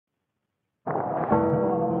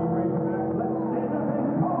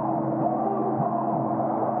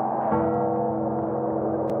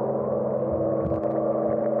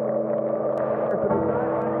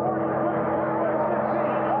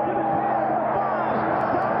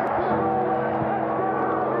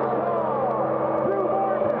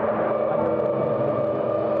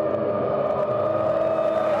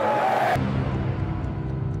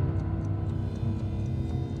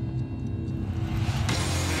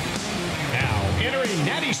entering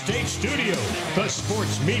Natty State Studio, the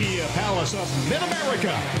sports media palace of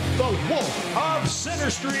Mid-America, the Wolf of Center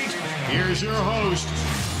Street. Here's your host,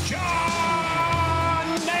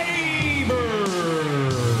 John Nabors.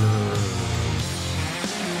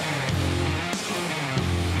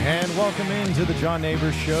 And welcome into the John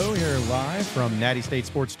Nabors Show here live from Natty State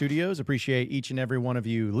Sports Studios. Appreciate each and every one of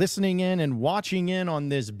you listening in and watching in on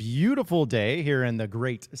this beautiful day here in the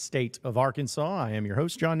great state of Arkansas. I am your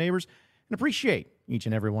host, John Nabors, and appreciate each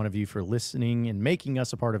and every one of you for listening and making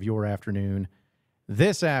us a part of your afternoon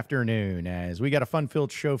this afternoon, as we got a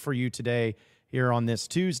fun-filled show for you today here on this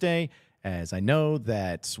Tuesday, as I know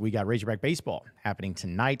that we got Razorback baseball happening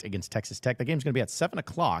tonight against Texas Tech. The game's going to be at 7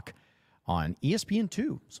 o'clock on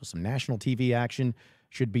ESPN2, so some national TV action.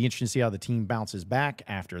 Should be interesting to see how the team bounces back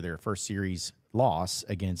after their first series loss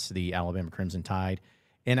against the Alabama Crimson Tide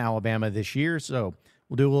in Alabama this year. So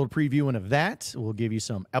we'll do a little previewing of that. We'll give you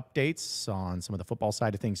some updates on some of the football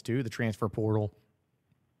side of things too. The transfer portal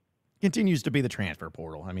continues to be the transfer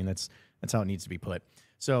portal. I mean, that's how it needs to be put.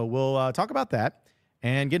 So we'll talk about that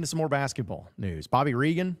and get into some more basketball news. Bobby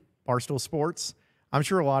Regan, Barstool Sports. I'm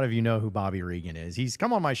sure a lot of you know who Bobby Regan is. He's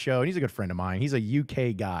come on my show, and he's a good friend of mine. He's a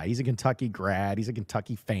UK guy. He's a Kentucky grad. He's a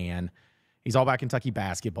Kentucky fan. He's all about Kentucky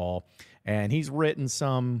basketball. And he's written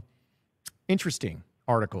some interesting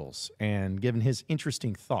articles and given his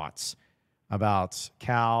interesting thoughts about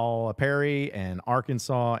Calipari and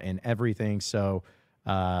Arkansas and everything. So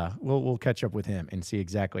we'll catch up with him and see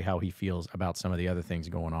exactly how he feels about some of the other things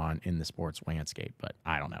going on in the sports landscape. But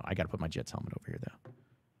I don't know. I got to put my Jets helmet over here, though.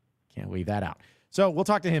 Can't leave that out. So we'll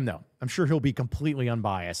talk to him, though. I'm sure he'll be completely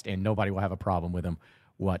unbiased, and nobody will have a problem with him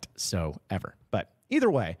whatsoever. But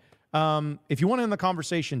either way, if you want to end the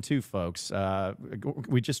conversation too, folks,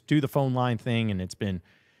 we just do the phone line thing, and it's been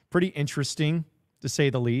pretty interesting, to say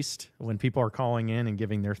the least, when people are calling in and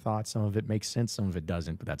giving their thoughts. Some of it makes sense, some of it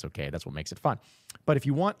doesn't, but that's okay. That's what makes it fun. But if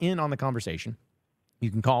you want in on the conversation,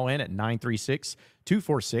 you can call in at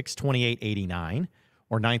 936-246-2889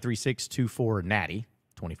 or 936-24-NATTY,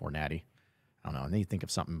 24-NATTY. I don't know. I need to think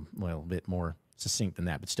of something a little bit more succinct than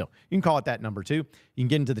that, but still, you can call it that number too. You can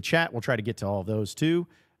get into the chat. We'll try to get to all of those too,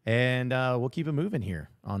 and we'll keep it moving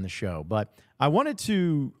here on the show. But I wanted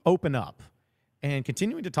to open up and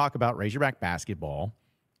continuing to talk about Razorback basketball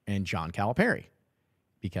and John Calipari,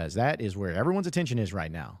 because that is where everyone's attention is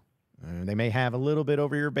right now. They may have a little bit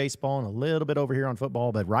over here baseball and a little bit over here on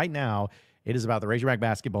football, but right now it is about the Razorback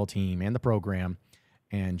basketball team and the program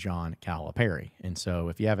and John Calipari. And so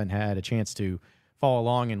if you haven't had a chance to follow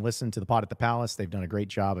along and listen to the Pod at the Palace, they've done a great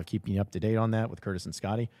job of keeping you up to date on that with Curtis and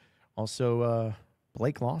Scotty. Also,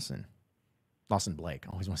 Blake Lawson. Lawson Blake. I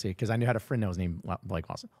always want to say it because I knew had a friend that was named Blake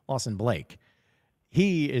Lawson. Lawson Blake.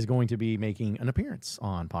 He is going to be making an appearance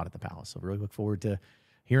on Pod at the Palace. So really look forward to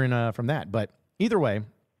hearing from that. But either way,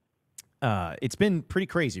 it's been pretty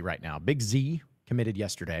crazy right now. Big Z committed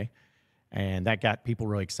yesterday. And that got people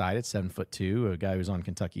really excited. 7'2", a guy who was on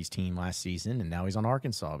Kentucky's team last season, and now he's on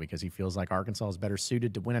Arkansas because he feels like Arkansas is better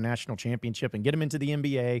suited to win a national championship and get him into the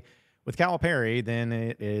NBA with Calipari than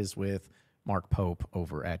it is with Mark Pope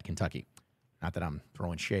over at Kentucky. Not that I'm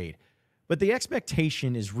throwing shade. But the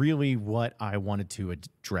expectation is really what I wanted to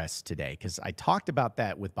address today, because I talked about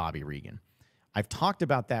that with Bobby Regan. I've talked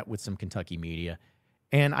about that with some Kentucky media,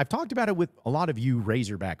 and I've talked about it with a lot of you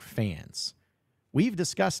Razorback fans. We've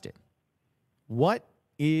discussed it. What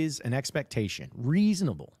is an expectation,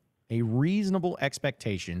 a reasonable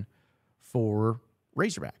expectation for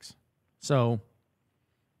Razorbacks? So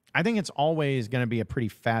I think it's always going to be a pretty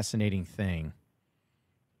fascinating thing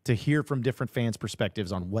to hear from different fans'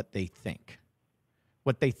 perspectives on what they think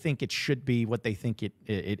it should be, what they think it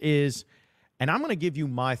is. And I'm going to give you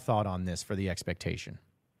my thought on this for the expectation,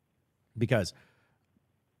 because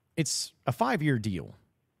it's a 5-year deal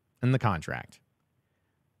in the contract.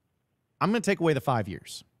 I'm going to take away the 5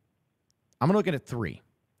 years. I'm going to look at it 3.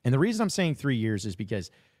 And the reason I'm saying 3 years is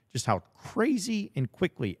because just how crazy and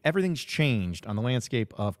quickly everything's changed on the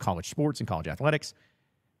landscape of college sports and college athletics.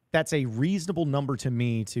 That's a reasonable number to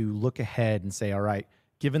me to look ahead and say, all right,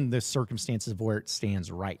 given the circumstances of where it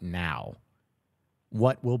stands right now,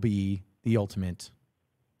 what will be the ultimate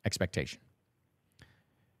expectation?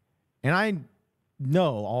 And I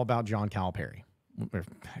know all about John Calipari.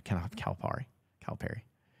 Calipari.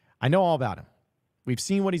 I know all about him. We've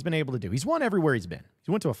seen what he's been able to do. He's won everywhere he's been.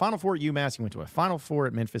 He went to a Final Four at UMass. He went to a Final Four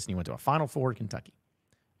at Memphis. And he went to a Final Four at Kentucky.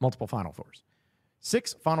 Multiple Final Fours.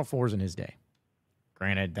 6 Final Fours in his day.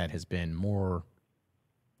 Granted, that has been more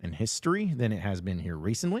in history than it has been here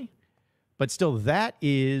recently. But still, that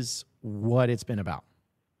is what it's been about.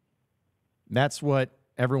 That's what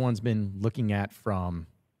everyone's been looking at from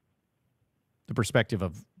the perspective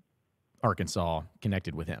of Arkansas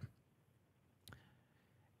connected with him.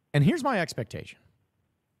 And here's my expectation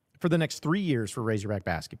for the next 3 years for Razorback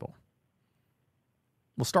basketball.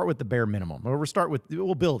 We'll start with the bare minimum. Or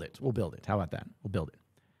we'll build it. We'll build it. How about that? We'll build it.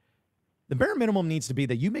 The bare minimum needs to be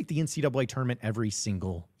that you make the NCAA tournament every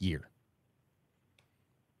single year.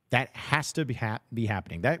 That has to be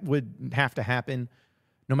happening. That would have to happen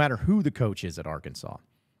no matter who the coach is at Arkansas.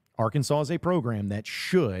 Arkansas is a program that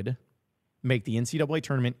should make the NCAA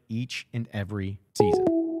tournament each and every season.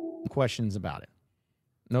 No questions about it.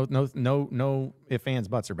 No ifs, ands,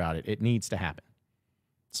 buts about it. It needs to happen.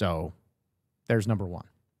 So there's number one.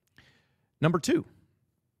 Number two,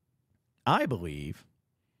 I believe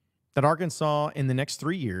that Arkansas in the next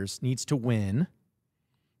 3 years needs to win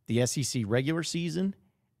the SEC regular season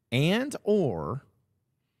and or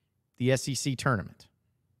the SEC tournament.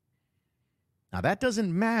 Now, that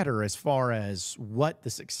doesn't matter as far as what the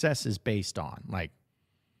success is based on. Like,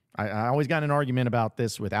 I always got in an argument about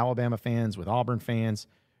this with Alabama fans, with Auburn fans,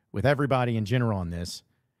 with everybody in general on this.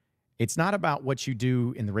 It's not about what you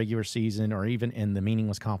do in the regular season or even in the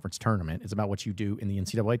meaningless conference tournament. It's about what you do in the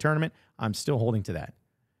NCAA tournament. I'm still holding to that.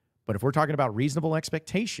 But if we're talking about reasonable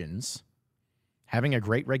expectations, having a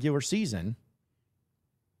great regular season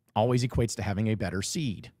always equates to having a better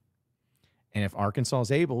seed. And if Arkansas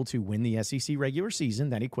is able to win the SEC regular season,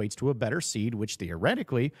 that equates to a better seed, which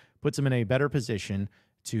theoretically puts them in a better position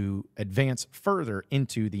to advance further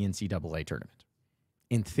into the NCAA tournament.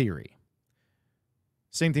 In theory.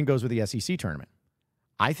 Same thing goes with the SEC tournament.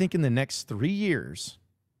 I think in the next 3 years,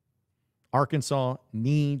 Arkansas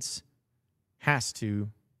has to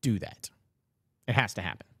do that. It has to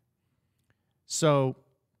happen. So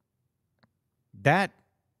that,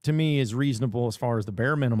 to me, is reasonable as far as the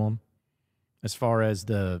bare minimum, as far as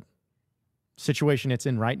the situation it's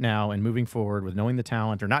in right now and moving forward with knowing the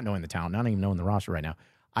talent or not knowing the talent, not even knowing the roster right now.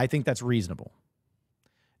 I think that's reasonable.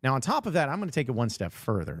 Now, on top of that, I'm going to take it one step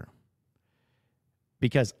further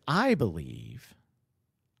because I believe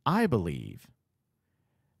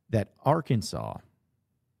that Arkansas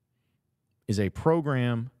is a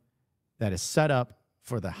program that is set up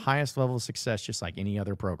for the highest level of success, just like any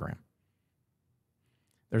other program.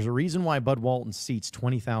 There's a reason why Bud Walton seats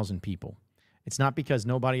 20,000 people. It's not because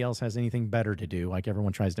nobody else has anything better to do, like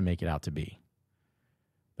everyone tries to make it out to be.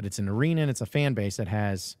 But it's an arena and it's a fan base that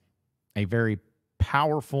has a very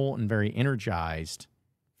powerful and very energized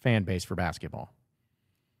fan base for basketball.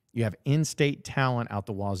 You have in-state talent out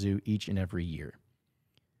the wazoo each and every year.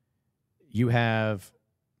 You have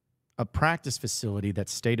a practice facility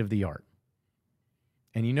that's state-of-the-art.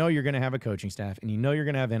 And you know you're going to have a coaching staff, and you know you're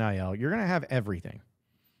going to have NIL. You're going to have everything.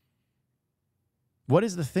 What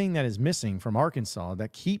is the thing that is missing from Arkansas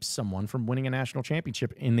that keeps someone from winning a national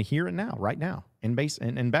championship in the here and now, right now,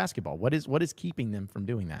 in basketball? What is keeping them from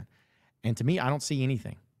doing that? And to me, I don't see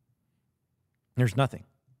anything. There's nothing.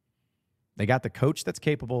 They got the coach that's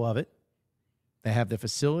capable of it. They have the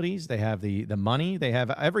facilities. They have the money. They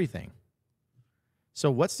have everything.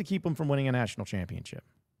 So what's to keep them from winning a national championship?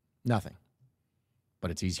 Nothing.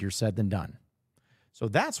 But it's easier said than done. So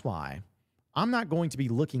that's why I'm not going to be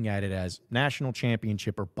looking at it as national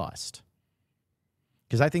championship or bust.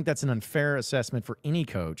 Because I think that's an unfair assessment for any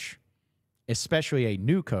coach, especially a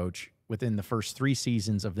new coach within the first 3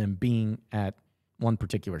 seasons of them being at one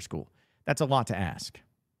particular school. That's a lot to ask.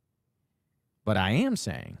 But I am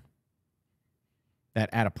saying that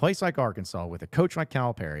at a place like Arkansas with a coach like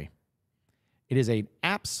Calipari, it is an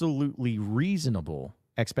absolutely reasonable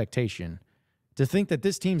expectation to think that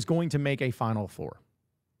this team's going to make a Final Four.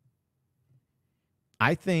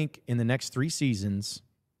 I think in the next 3 seasons,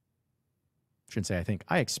 shouldn't say I think,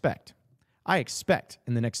 I expect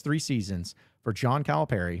in the next 3 seasons for John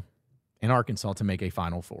Calipari and Arkansas to make a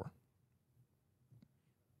Final Four.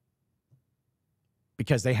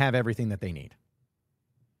 Because they have everything that they need.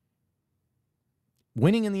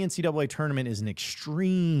 Winning in the NCAA tournament is an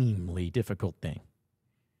extremely difficult thing.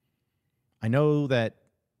 I know that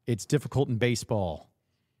it's difficult in baseball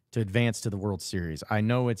to advance to the World Series. I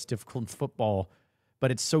know it's difficult in football, but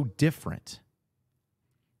it's so different.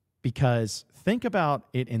 Because think about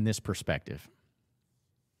it in this perspective.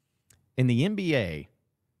 In the NBA,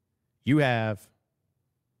 you have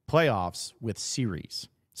playoffs with series,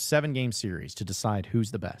 7-game series to decide who's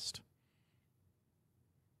the best.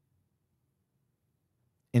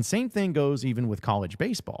 And same thing goes even with college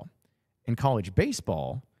baseball. In college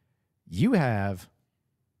baseball, you have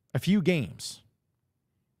a few games.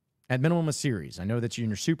 At minimum, a series. I know that in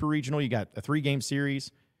your super regional, you got a 3-game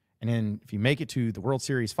series. And then if you make it to the World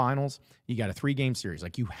Series finals, you got a 3-game series.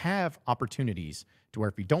 Like, you have opportunities to where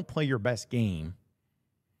if you don't play your best game,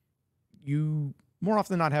 you more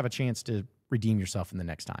often than not have a chance to redeem yourself in the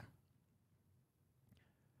next time.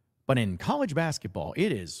 But in college basketball,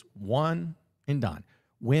 it is one and done.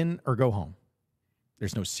 Win or go home.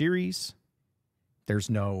 There's no series. There's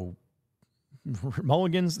no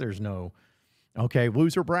mulligans. There's no,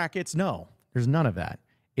 loser brackets. No, there's none of that.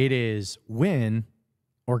 It is win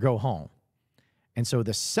or go home. And so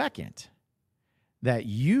the second that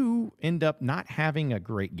you end up not having a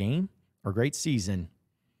great game or great season,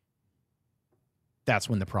 that's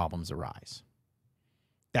when the problems arise.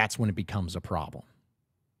 That's when it becomes a problem.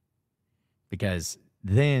 Because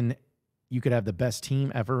then you could have the best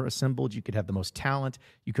team ever assembled. You could have the most talent.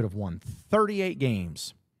 You could have won 38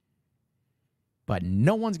 games. But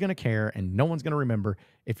no one's going to care and no one's going to remember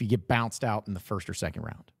if you get bounced out in the first or second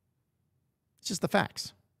round. It's just the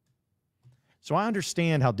facts. So I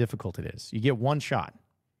understand how difficult it is. You get one shot,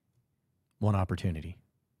 one opportunity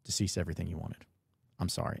to cease everything you wanted. I'm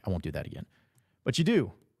sorry, I won't do that again. But you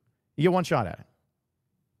do. You get one shot at it.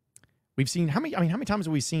 We've seen how many times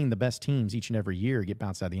have we seen the best teams each and every year get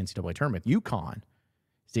bounced out of the NCAA tournament? UConn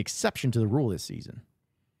is the exception to the rule this season.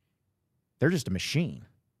 They're just a machine.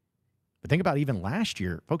 But think about even last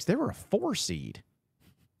year, folks, they were a 4 seed,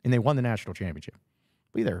 and they won the national championship.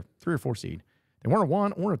 Be there, 3 or 4 seed. They weren't a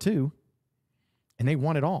 1 or a 2, and they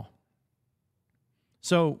won it all.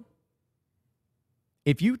 So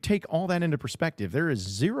if you take all that into perspective, there is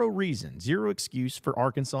zero reason, zero excuse for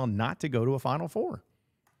Arkansas not to go to a Final Four.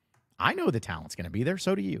 I know the talent's going to be there.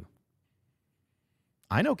 So do you.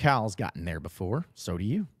 I know Cal's gotten there before. So do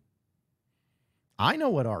you. I know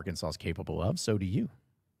what Arkansas is capable of. So do you.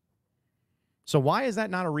 So why is that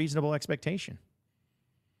not a reasonable expectation?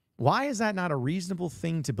 Why is that not a reasonable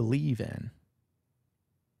thing to believe in,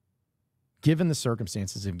 given the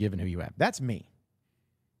circumstances and given who you have? That's me.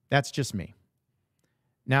 That's just me.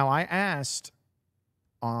 Now, I asked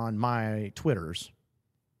on my Twitters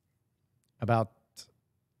about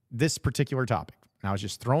this particular topic. And I was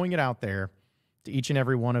just throwing it out there to each and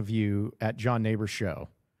every one of you at John Nabors' show.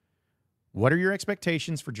 What are your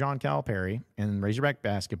expectations for John Calipari and Razorback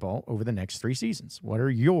basketball over the next 3 seasons? What are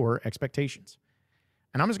your expectations?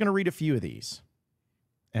 And I'm just going to read a few of these.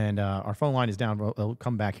 And our phone line is down. We'll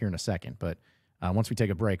come back here in a second. But once we take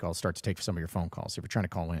a break, I'll start to take some of your phone calls. So if you're trying to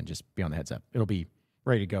call in, just be on the heads up. It'll be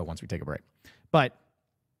ready to go once we take a break. But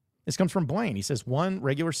this comes from Blaine. He says 1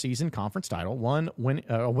 regular season conference title,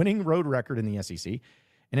 a winning road record in the SEC,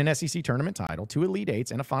 and an SEC tournament title, 2 Elite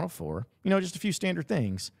Eights, and a Final Four. Just a few standard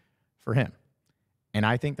things for him. And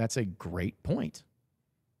I think that's a great point.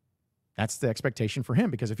 That's the expectation for him,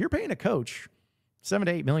 because if you're paying a coach $7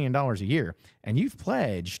 to $8 million a year and you've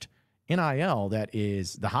pledged NIL that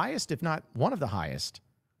is the highest, if not one of the highest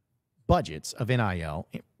budgets of NIL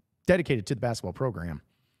dedicated to the basketball program,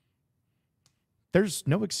 there's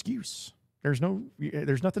no excuse. There's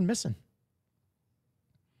nothing missing.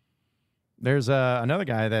 There's another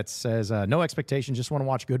guy that says, no expectations, just want to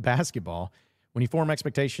watch good basketball. When you form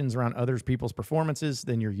expectations around other people's performances,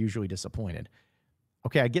 then you're usually disappointed.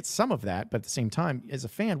 Okay, I get some of that, but at the same time, as a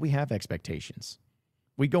fan, we have expectations.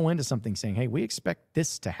 We go into something saying, hey, we expect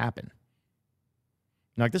this to happen.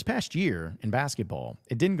 Like this past year in basketball,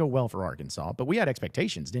 it didn't go well for Arkansas, but we had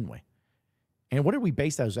expectations, didn't we? And what did we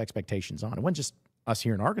base those expectations on? It wasn't just us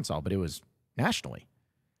here in Arkansas, but it was nationally.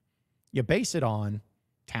 You base it on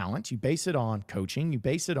talent. You base it on coaching. You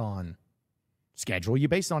base it on schedule. You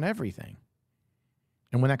base it on everything.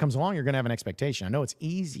 And when that comes along, you're going to have an expectation. I know it's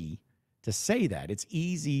easy to say that. It's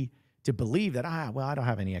easy to believe that, I don't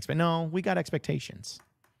have any expectations. No, we got expectations.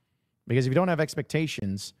 Because if you don't have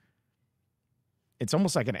expectations, it's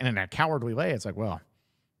almost like in a cowardly way. It's like, I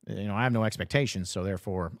have no expectations, so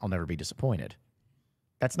therefore I'll never be disappointed.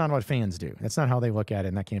 That's not what fans do. That's not how they look at it,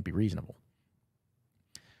 and that can't be reasonable.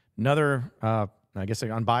 Another, I guess,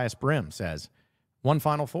 an unbiased Brim says, 1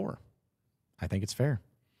 Final Four. I think it's fair.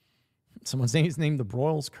 Someone's name is named the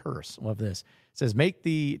Broyles Curse. Love this. It says, make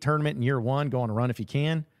the tournament in year 1, go on a run if you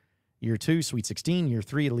can. Year 2, Sweet 16. Year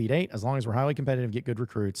 3, Elite 8. As long as we're highly competitive, get good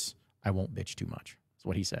recruits, I won't bitch too much. That's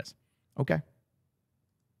what he says. Okay.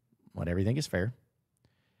 Whatever you think is fair.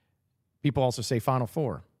 People also say Final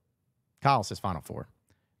Four. Kyle says Final Four.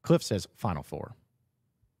 Cliff says Final Four.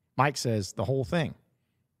 Mike says the whole thing.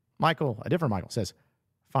 Michael, a different Michael, says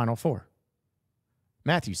Final Four.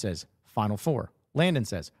 Matthew says Final Four. Landon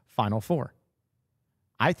says Final Four.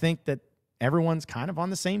 I think that everyone's kind of on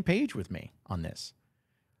the same page with me on this.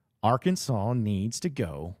 Arkansas needs to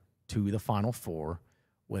go to the Final Four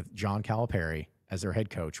with John Calipari as their head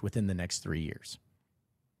coach within the next 3 years.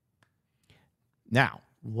 Now,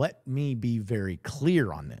 let me be very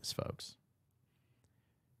clear on this, folks.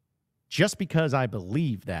 Just because I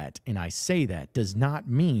believe that and I say that does not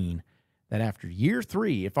mean that after year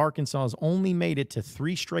 3, if Arkansas has only made it to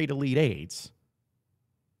 3 straight Elite Eights,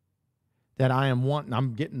 that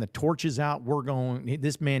I'm getting the torches out.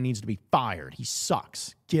 This man needs to be fired. He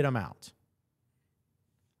sucks. Get him out.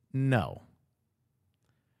 No.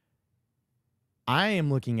 I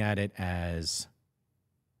am looking at it as,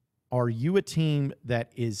 are you a team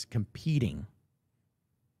that is competing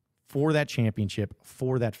for that championship,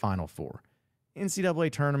 for that Final Four? NCAA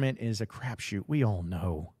tournament is a crapshoot. We all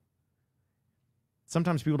know.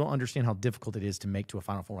 Sometimes people don't understand how difficult it is to make to a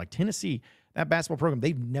Final Four. Like Tennessee, that basketball program,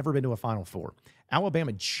 they've never been to a Final Four.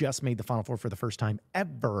 Alabama just made the Final Four for the first time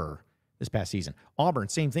ever this past season. Auburn,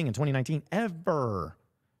 same thing in 2019, ever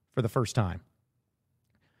for the first time.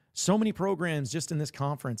 So many programs just in this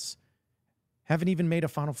conference haven't even made a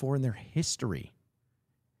Final Four in their history.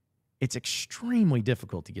 It's extremely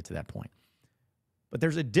difficult to get to that point. But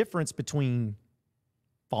there's a difference between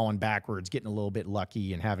falling backwards, getting a little bit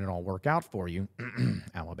lucky, and having it all work out for you,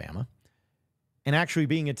 Alabama, and actually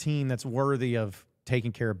being a team that's worthy of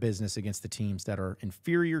taking care of business against the teams that are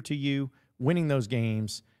inferior to you, winning those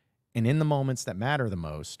games, and in the moments that matter the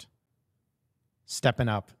most, stepping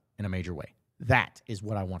up in a major way. That is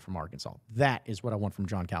what I want from Arkansas. That is what I want from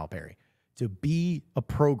John Calipari. To be a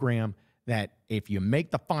program that if you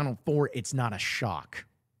make the Final Four, it's not a shock.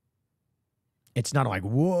 It's not like,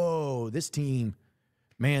 whoa, this team,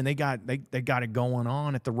 man, they got it going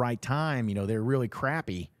on at the right time. You know, they're really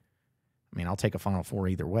crappy. I mean, I'll take a Final Four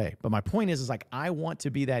either way. But my point is like, I want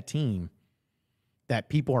to be that team that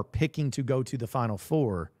people are picking to go to the Final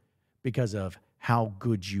Four because of how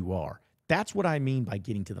good you are. That's what I mean by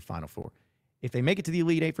getting to the Final Four. If they make it to the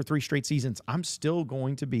Elite Eight for 3 straight seasons, I'm still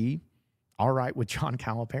going to be all right with John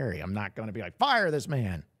Calipari. I'm not going to be like, fire this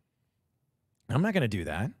man. I'm not going to do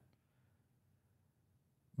that.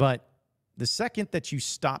 But the second that you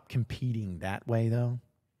stop competing that way, though,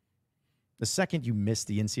 the second you miss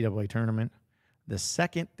the NCAA tournament, the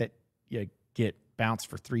second that you get bounced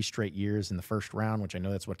for 3 straight years in the first round, which I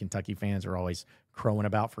know that's what Kentucky fans are always crowing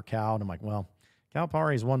about for Cal, and I'm like, well,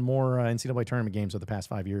 Calipari has won more NCAA tournament games over the past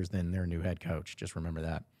 5 years than their new head coach. Just remember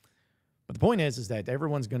that. But the point is that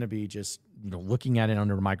everyone's going to be just looking at it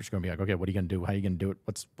under a microscope and be like, okay, what are you going to do? How are you going to do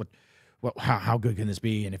it? How good can this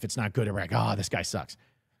be? And if it's not good, they're like, oh, this guy sucks.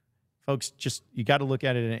 Folks, just you got to look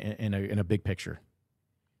at it in a big picture.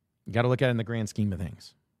 You got to look at it in the grand scheme of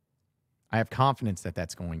things. I have confidence that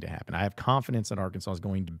that's going to happen. I have confidence that Arkansas is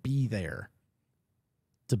going to be there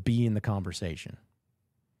to be in the conversation.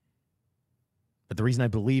 But the reason I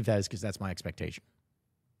believe that is because that's my expectation.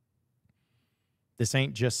 This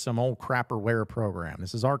ain't just some old crapperware program.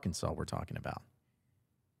 This is Arkansas we're talking about.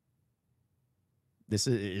 Is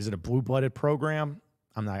it a blue-blooded program?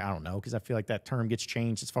 I don't know, because I feel like that term gets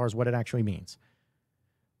changed as far as what it actually means.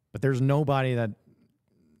 But there's nobody that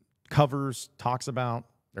talks about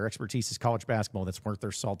their expertise is college basketball that's worth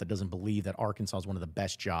their salt that doesn't believe that Arkansas is one of the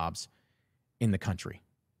best jobs in the country.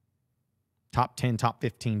 Top 10, top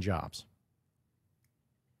 15 jobs.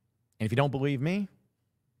 And if you don't believe me,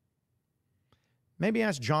 maybe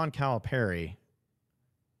ask John Calipari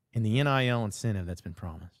in the NIL incentive that's been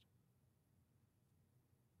promised.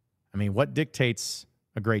 I mean, what dictates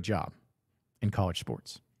a great job in college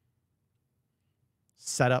sports?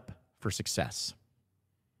 Set up for success,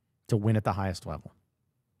 to win at the highest level.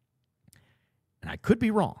 And I could be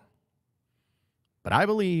wrong, but I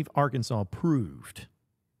believe Arkansas proved,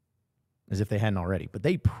 as if they hadn't already, but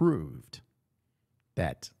they proved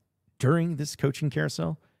that during this coaching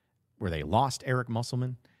carousel, where they lost Eric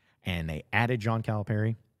Musselman and they added John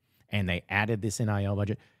Calipari and they added this NIL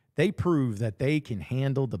budget, they prove that they can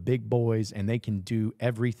handle the big boys and they can do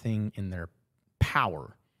everything in their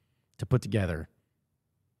power to put together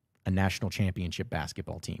a national championship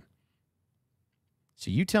basketball team. So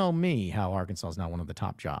you tell me how Arkansas is not one of the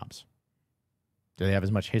top jobs. Do they have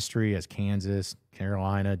as much history as Kansas,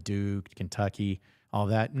 Carolina, Duke, Kentucky, all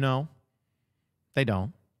that? No, they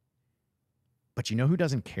don't. But you know who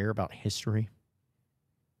doesn't care about history?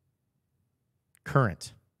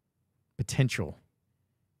 Current, potential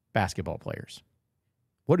basketball players.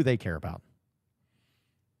 What do they care about?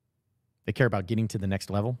 They care about getting to the next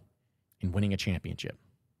level and winning a championship.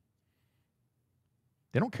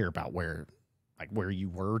 They don't care about where you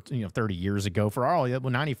were, 30 years ago for,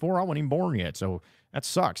 94, I wasn't even born yet, so that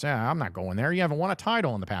sucks. I'm not going there. You haven't won a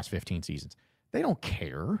title in the past 15 seasons. They don't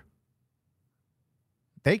care.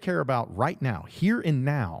 They care about right now, here and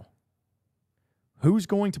now. Who's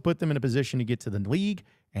going to put them in a position to get to the league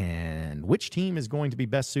and which team is going to be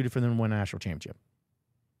best suited for them to win a national championship.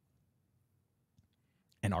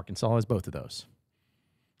 And Arkansas has both of those.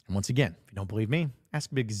 And once again, if you don't believe me, ask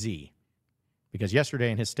Big Z. Because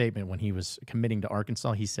yesterday in his statement when he was committing to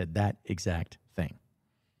Arkansas, he said that exact thing.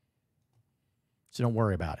 So don't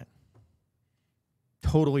worry about it.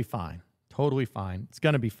 Totally fine. Totally fine. It's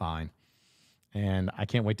going to be fine. And I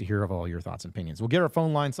can't wait to hear of all your thoughts and opinions. We'll get our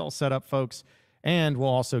phone lines all set up, folks. And we'll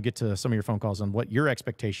also get to some of your phone calls on what your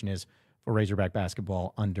expectation is for Razorback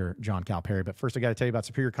basketball under John Calipari. But first, I got to tell you about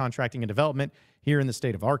Superior Contracting and Development here in the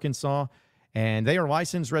state of Arkansas. And they are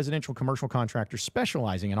licensed residential commercial contractors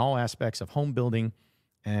specializing in all aspects of home building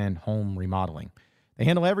and home remodeling. They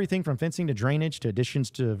handle everything from fencing to drainage to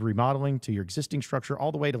additions to remodeling to your existing structure,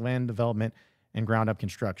 all the way to land development and ground-up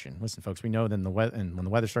construction. Listen, folks, we know then when the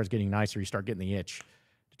weather starts getting nicer, you start getting the itch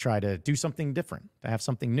to try to do something different, to have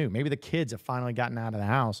something new. Maybe the kids have finally gotten out of the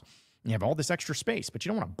house. You have all this extra space, but you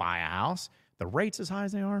don't want to buy a house. The rates as high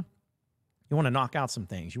as they are, you want to knock out some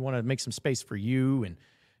things. You want to make some space for you and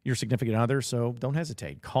your significant other, so don't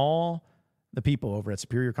hesitate. Call the people over at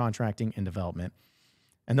Superior Contracting and Development,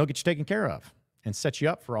 and they'll get you taken care of and set you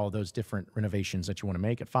up for all those different renovations that you want to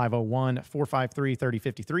make at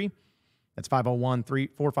 501-453-3053. That's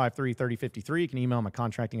 501-453-3053. You can email them at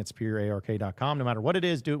contracting@superiorark.com. No matter what it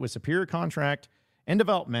is, do it with Superior Contract and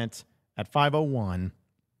Development at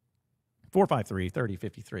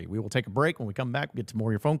 501-453-3053. We will take a break. When we come back, we'll get to more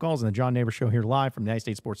of your phone calls and the John Nabors Show here live from the United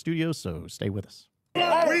States Sports Studios, so stay with us.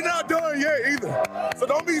 We not done yet either, so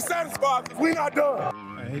don't be satisfied because we not done.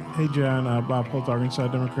 Hey John, Bob Holt, Arkansas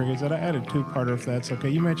Democrats. I had a two-parter if that's okay.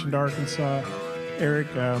 You mentioned Arkansas. Eric.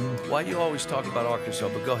 Why do you always talk about Arkansas?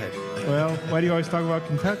 But go ahead. Well, why do you always talk about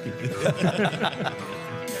Kentucky?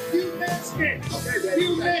 You missed it.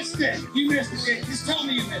 You missed it. You missed it. Just tell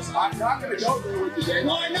me you missed it. I'm not going to go there with you today.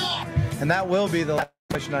 Why not? And that will be the last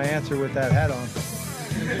question I answer with that hat on.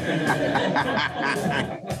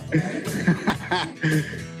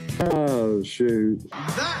 Oh, shoot.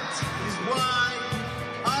 That is why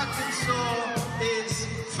Arkansas is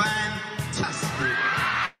fantastic.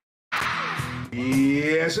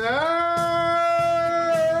 Yes, sir.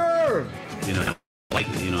 I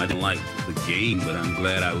didn't like the game, but I'm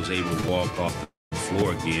glad I was able to walk off the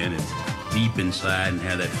floor again and deep inside and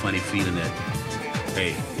have that funny feeling that,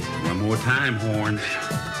 hey, one more time, Horns.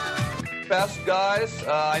 Best guys.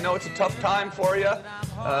 I know it's a tough time for you.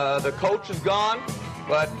 The coach is gone,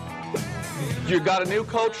 but you got a new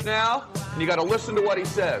coach now, and you got to listen to what he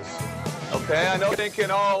says. Okay, I know you're thinking,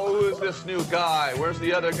 oh, who is this new guy? Where's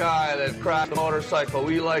the other guy that crashed the motorcycle?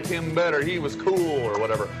 We like him better. He was cool or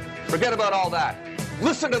whatever. Forget about all that.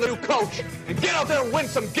 Listen to the new coach and get out there and win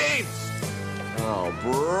some games. Oh,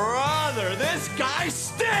 brother, this guy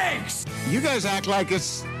stinks! You guys act like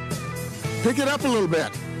it's... Pick it up a little bit.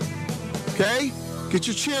 Okay? Get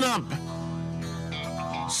your chin up.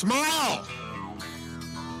 Smile.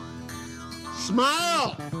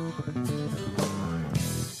 Smile.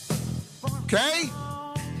 Okay?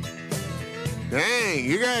 Dang,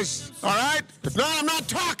 you guys, all right? If not, I'm not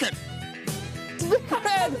talking. Big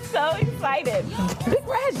Red, so excited. Big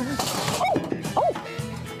Red. Oh.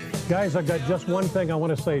 Guys, I've got just one thing I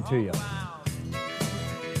want to say to you.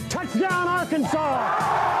 Touchdown, Arkansas!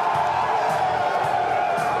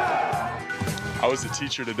 I was a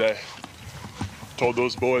teacher today. Told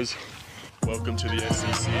those boys, welcome to the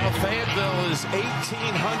SEC. Well, Fayetteville is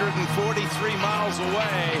 1,843 miles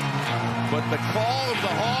away, but the call of the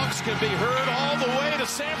Hogs can be heard all the way to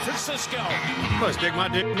San Francisco. Let's stick my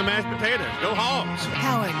dick in the mashed potatoes. Go Hogs.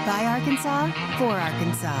 Powered by Arkansas, for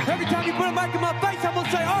Arkansas. Every time you put a mic in my face, I'm going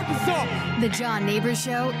to say Arkansas. The John Nabors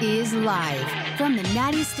Show is live from the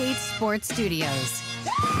Natty State Sports Studios.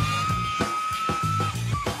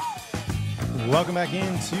 Welcome back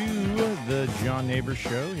into the John Nabors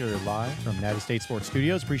Show. You're live from Natty State Sports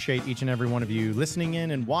Studios. Appreciate each and every one of you listening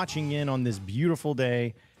in and watching in on this beautiful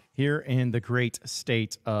day here in the great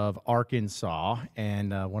state of Arkansas.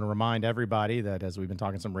 And I want to remind everybody that as we've been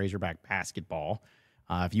talking some Razorback basketball,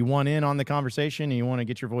 if you want in on the conversation and you want to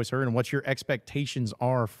get your voice heard and what your expectations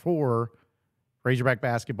are for Razorback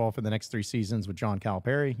basketball for the next 3 seasons with John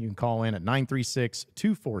Calipari, you can call in at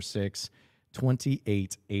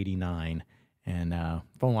 936-246-2889. And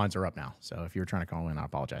phone lines are up now. So if you're trying to call in, I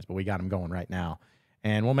apologize. But we got them going right now.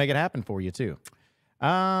 And we'll make it happen for you, too.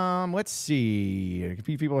 Let's see. A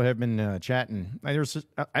few people have been chatting.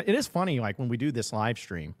 It is funny, like, when we do this live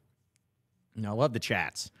stream, I love the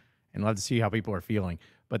chats and love to see how people are feeling.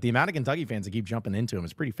 But the amount of Kentucky fans that keep jumping into them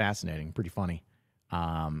is pretty fascinating, pretty funny.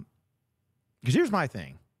 Because here's my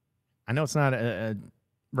thing. I know it's not a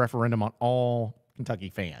referendum on all Kentucky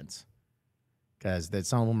fans because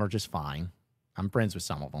some of them are just fine. I'm friends with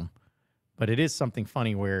some of them. But it is something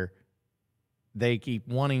funny where they keep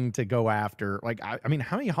wanting to go after. Like, I mean,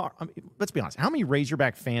 let's be honest. How many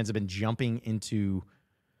Razorback fans have been jumping into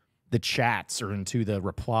the chats or into the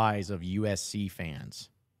replies of USC fans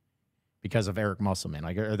because of Eric Musselman?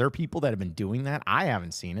 Like, are there people that have been doing that? I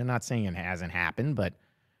haven't seen it. Not saying it hasn't happened, but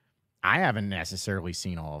I haven't necessarily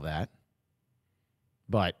seen all of that.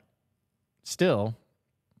 But still,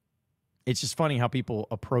 it's just funny how people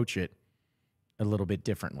approach it a little bit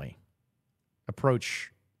differently.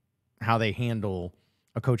 Approach how they handle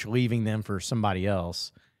a coach leaving them for somebody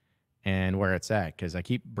else and where it's at. Because I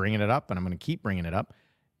keep bringing it up, and I'm going to keep bringing it up.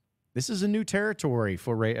 This is a new territory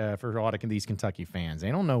for a lot of these Kentucky fans. They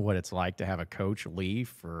don't know what it's like to have a coach leave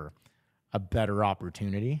for a better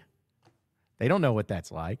opportunity. They don't know what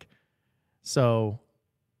that's like. So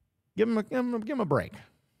give them a break.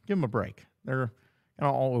 Give them a break. They're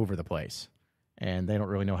all over the place, and they don't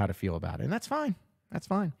really know how to feel about it. And that's fine. That's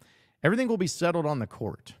fine. Everything will be settled on the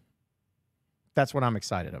court. That's what I'm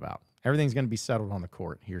excited about. Everything's going to be settled on the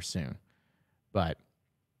court here soon. But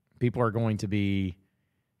people are going to be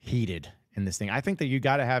heated in this thing. I think that you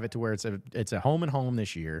got to have it to where it's a home and home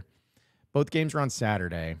this year. Both games are on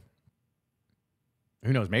Saturday.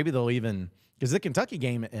 Who knows? Maybe they'll even, because the Kentucky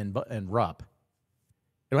game and Rupp,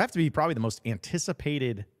 it'll have to be probably the most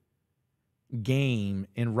anticipated game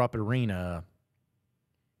in Rupp Arena.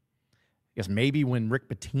 I guess maybe when Rick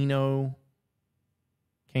Pitino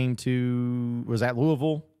was at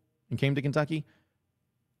Louisville and came to Kentucky.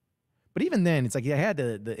 But even then, it's like he had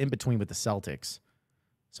the in-between with the Celtics.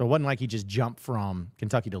 So it wasn't like he just jumped from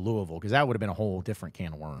Kentucky to Louisville, because that would have been a whole different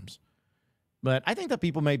can of worms. But I think that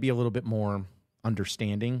people may be a little bit more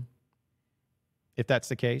understanding if that's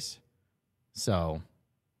the case. So,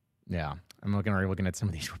 yeah, I'm already looking at some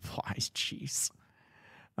of these replies. Jeez.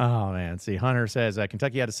 Oh, man. See, Hunter says,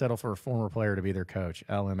 Kentucky had to settle for a former player to be their coach.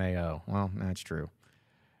 LMAO. Well, that's true.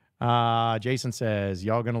 Jason says,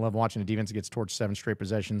 y'all going to love watching the defense that gets torched 7 straight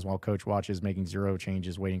possessions while coach watches making 0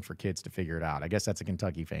 changes, waiting for kids to figure it out. I guess that's a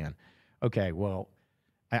Kentucky fan. Okay, well,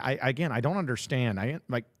 I don't understand.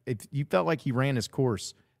 If you felt like he ran his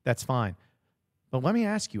course, that's fine. But let me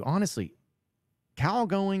ask you, honestly, Cal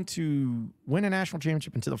going to win a national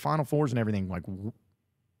championship into the Final Fours and everything, like,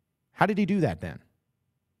 how did he do that then?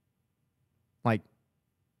 Like,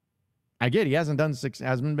 I get he hasn't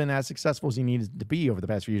been as successful as he needed to be over the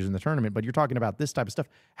past few years in the tournament, but you're talking about this type of stuff.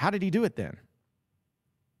 How did he do it then?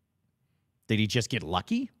 Did he just get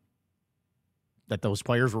lucky that those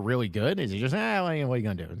players were really good? Is he just, what are you going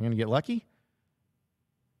to do? Are you going to get lucky?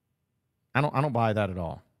 I don't buy that at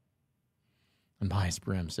all. And Bias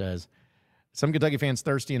Brim says, some Kentucky fans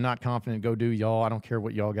thirsty and not confident. Go do y'all. I don't care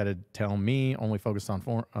what y'all got to tell me. Only focused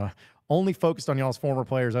on y'all's former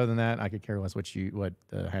players. Other than that, I could care less what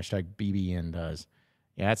hashtag BBN does.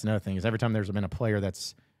 Yeah, that's another thing, is every time there's been a player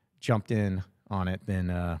that's jumped in on it,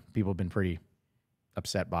 then people have been pretty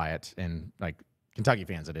upset by it. And like Kentucky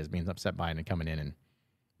fans, it is being upset by it and coming in and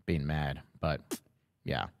being mad. But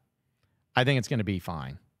yeah, I think it's going to be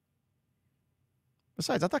fine.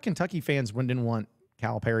 Besides, I thought Kentucky fans didn't want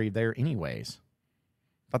Calipari there anyways.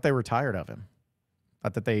 I thought they were tired of him. I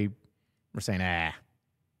thought that they were saying,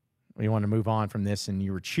 we want to move on from this, and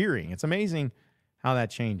you were cheering. It's amazing how that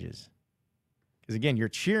changes. Because, again, you're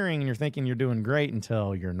cheering and you're thinking you're doing great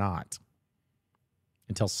until you're not.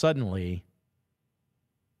 Until suddenly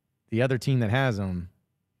the other team that has them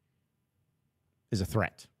is a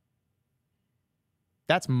threat.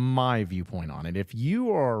 That's my viewpoint on it. If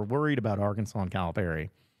you are worried about Arkansas and Calipari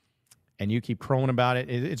and you keep crowing about it,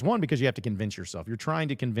 it's one, because you have to convince yourself. You're trying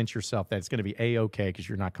to convince yourself that it's going to be A-okay because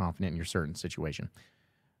you're not confident in your certain situation.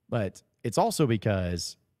 But it's also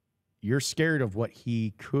because you're scared of what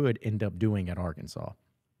he could end up doing at Arkansas.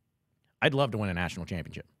 I'd love to win a national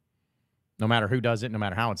championship. No matter who does it, no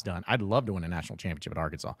matter how it's done, I'd love to win a national championship at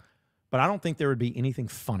Arkansas. But I don't think there would be anything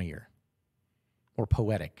funnier or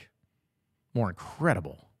poetic, more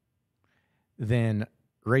incredible than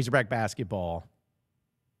Razorback basketball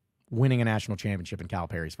winning a national championship in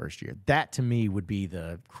Calipari's first year. That, to me, would be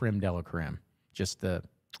the creme de la creme, just the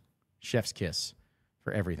chef's kiss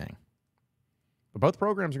for everything. But both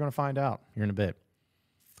programs are going to find out here in a bit.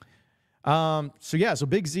 So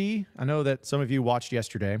Big Z, I know that some of you watched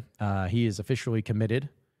yesterday. He is officially committed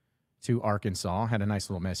to Arkansas. Had a nice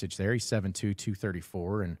little message there. He's 7'2",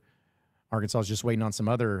 234, and Arkansas is just waiting on some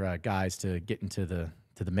other guys to get into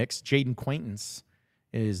the mix. Jaden Quaintance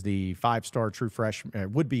is the 5-star true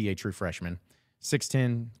freshman, would be a true freshman.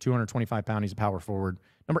 6'10", 225 pounds. He's a power forward.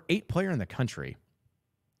 Number 8 player in the country.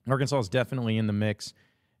 Arkansas is definitely in the mix.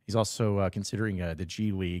 He's also considering the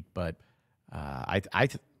G League, but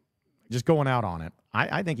just going out on it,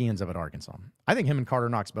 I think he ends up at Arkansas. I think him and Carter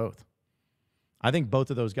Knox both. I think both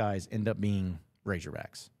of those guys end up being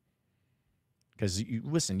Razorbacks. Because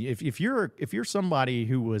listen, if you're somebody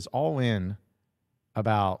who was all in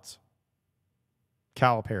about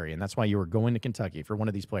Calipari, and that's why you were going to Kentucky for one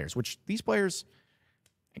of these players, which these players,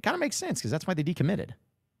 it kind of makes sense because that's why they decommitted.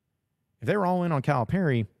 If they were all in on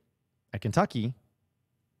Calipari at Kentucky,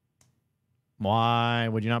 why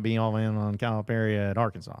would you not be all in on Calipari at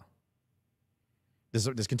Arkansas?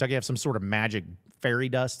 Does Kentucky have some sort of magic fairy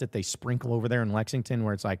dust that they sprinkle over there in Lexington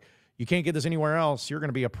where it's like, you can't get this anywhere else, you're going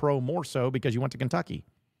to be a pro more so because you went to Kentucky?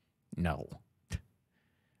 No.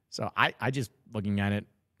 So I just, looking at it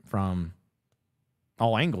from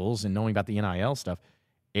all angles and knowing about the NIL stuff,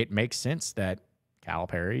 it makes sense that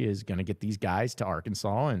Calipari is going to get these guys to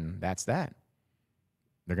Arkansas, and that's that.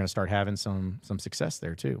 They're going to start having some success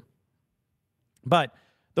there too. But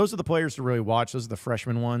those are the players to really watch. Those are the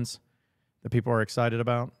freshman ones that people are excited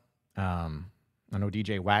about. I know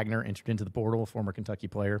DJ Wagner entered into the portal, a former Kentucky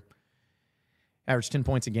player. Averaged 10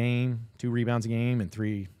 points a game, 2 rebounds a game, and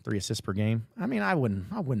three assists per game. I mean, I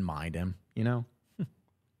wouldn't mind him, you know?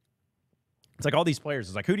 It's like all these players.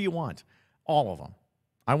 It's like, who do you want? All of them.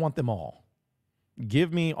 I want them all.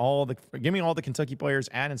 Give me all the Kentucky players,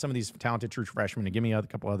 add in some of these talented true freshmen, and give me a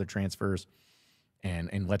couple other transfers,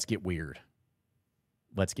 and let's get weird.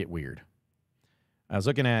 Let's get weird. I was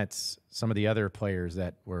looking at some of the other players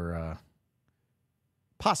that were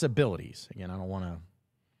possibilities. Again, I don't want to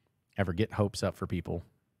ever get hopes up for people,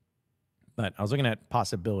 but I was looking at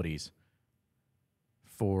possibilities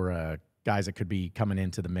for guys that could be coming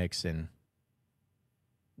into the mix and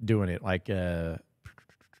doing it. Like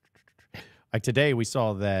today we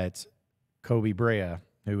saw that Kobe Brea,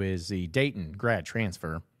 who is the Dayton grad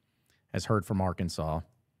transfer, has heard from Arkansas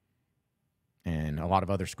and a lot of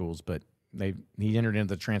other schools, but he entered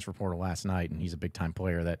into the transfer portal last night, and he's a big-time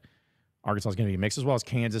player that Arkansas is going to be mixed, as well as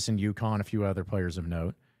Kansas and UConn, a few other players of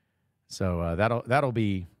note. So that'll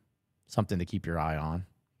be something to keep your eye on.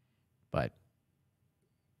 But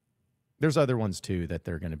there's other ones, too, that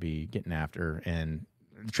they're going to be getting after. And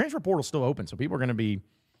the transfer portal's still open, so people are going to be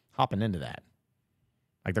hopping into that.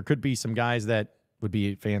 Like, there could be some guys that would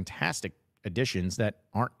be fantastic additions that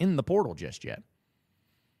aren't in the portal just yet.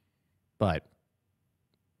 But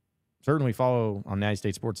certainly follow on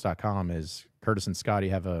nattystatesports.com as Curtis and Scotty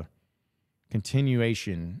have a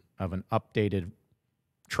continuation of an updated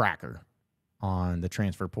tracker on the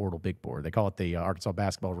transfer portal big board. They call it the Arkansas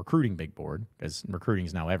basketball recruiting big board because recruiting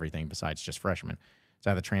is now everything besides just freshmen.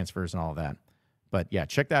 So the transfers and all of that. But, yeah,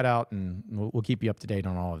 check that out, and we'll keep you up to date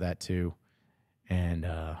on all of that too. And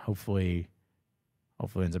hopefully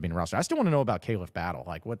ends up being a roster. I still want to know about Caleb Battle.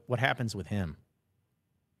 Like, what happens with him?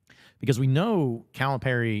 Because we know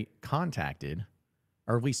Calipari contacted,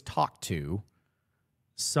 or at least talked to,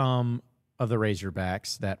 some of the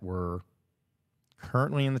Razorbacks that were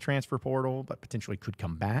currently in the transfer portal but potentially could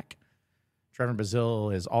come back. Trevor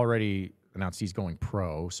Bazile has already announced he's going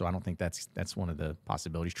pro, so I don't think that's one of the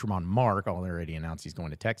possibilities. Tremont Mark already announced he's going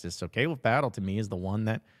to Texas. So Caleb Battle, to me, is the one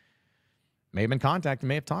that may have been contacted,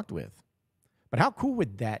 may have talked with. But how cool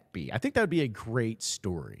would that be? I think that would be a great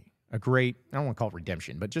story. A great, I don't want to call it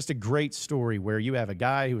redemption, but just a great story where you have a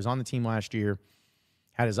guy who was on the team last year,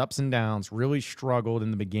 had his ups and downs, really struggled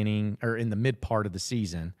in the beginning or in the mid part of the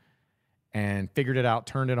season, and figured it out,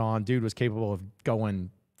 turned it on. Dude was capable of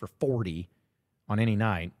going for 40 on any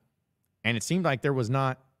night. And it seemed like there was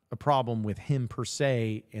not a problem with him per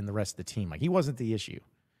se and the rest of the team. Like, he wasn't the issue.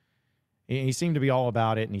 He seemed to be all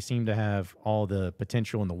about it, and he seemed to have all the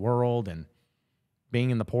potential in the world. And being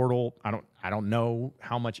in the portal, I don't know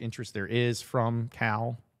how much interest there is from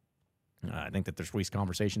Cal. I think that there's least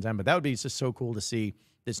conversations on, but that would be just so cool to see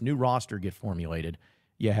this new roster get formulated.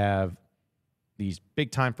 You have these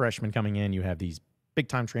big-time freshmen coming in. You have these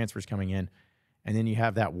big-time transfers coming in. And then you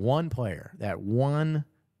have that one player, that one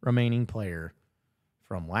remaining player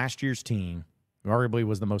from last year's team, who arguably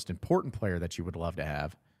was the most important player that you would love to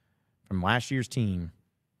have, from last year's team,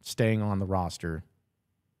 staying on the roster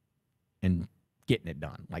and getting it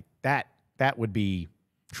done. Like, that would be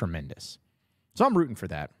tremendous. So I'm rooting for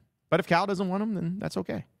that. But if Cal doesn't want him, then that's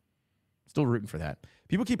okay. Still rooting for that.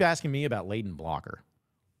 People keep asking me about Layden Blocker,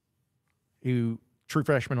 who, true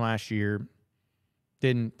freshman last year,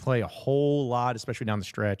 didn't play a whole lot, especially down the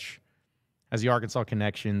stretch. Has the Arkansas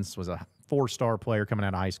connections, was a 4-star player coming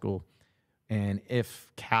out of high school. And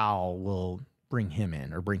if Cal will bring him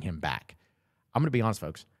in or bring him back. I'm going to be honest,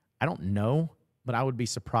 folks. I don't know, but I would be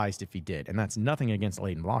surprised if he did. And that's nothing against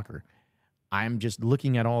Layden Blocker. I'm just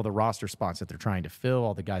looking at all the roster spots that they're trying to fill,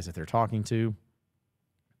 all the guys that they're talking to.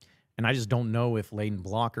 And I just don't know if Layden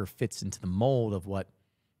Blocker fits into the mold of what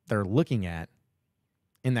they're looking at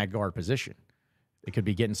in that guard position. They could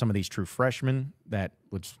be getting some of these true freshmen that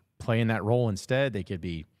would play in that role instead. They could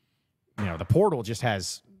be, the portal just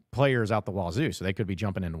has players out the wazoo, so they could be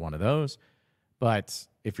jumping into one of those. But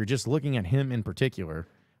if you're just looking at him in particular,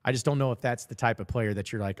 I just don't know if that's the type of player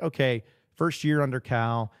that you're like, okay, first year under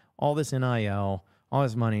Cal, all this NIL, all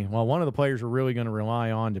this money. Well, one of the players we're really going to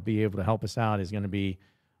rely on to be able to help us out is going to be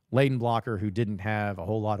Layden Blocker, who didn't have a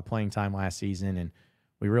whole lot of playing time last season, and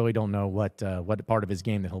we really don't know what part of his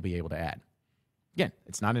game that he'll be able to add. Again,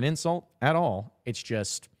 it's not an insult at all. It's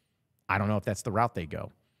just I don't know if that's the route they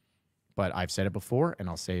go. But I've said it before, and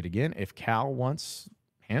I'll say it again. If Cal wants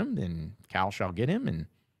him, then Cal shall get him, and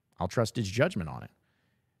I'll trust his judgment on it.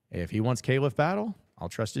 If he wants Caliph Battle, I'll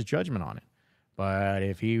trust his judgment on it. But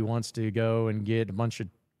if he wants to go and get a bunch of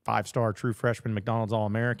 5-star true freshman McDonald's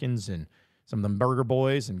All-Americans and some of them Burger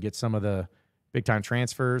Boys and get some of the big-time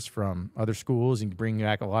transfers from other schools and bring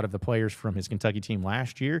back a lot of the players from his Kentucky team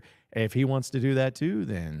last year, if he wants to do that too,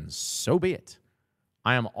 then so be it.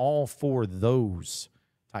 I am all for those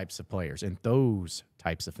types of players and those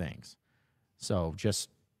types of things. So just,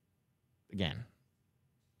 again,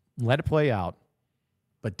 let it play out,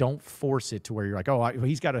 but don't force it to where you're like, oh,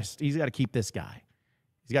 he's got to keep this guy.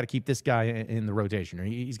 He's got to keep this guy in the rotation, or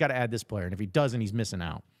he's got to add this player. And if he doesn't, he's missing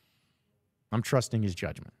out. I'm trusting his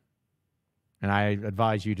judgment. And I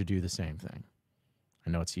advise you to do the same thing.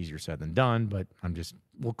 I know it's easier said than done, but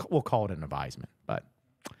we'll call it an advisement. But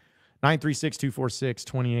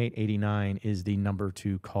 936-246-2889 is the number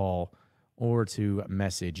to call or to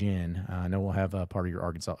message in. I know we'll have a part of your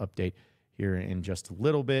Arkansas update here in just a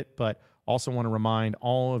little bit, but also want to remind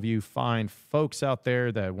all of you fine folks out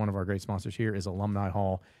there that one of our great sponsors here is Alumni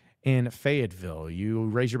Hall in Fayetteville. You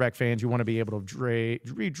Razorback fans, you want to be able to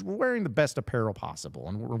be wearing the best apparel possible,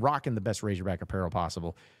 and we're rocking the best Razorback apparel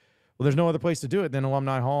possible. Well, there's no other place to do it than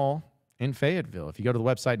Alumni Hall in Fayetteville. If you go to the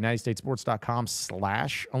website,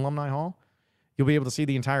 nattystatesports.com/Alumni Hall, you'll be able to see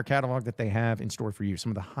the entire catalog that they have in store for you.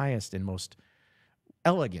 Some of the highest and most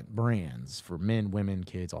elegant brands for men, women,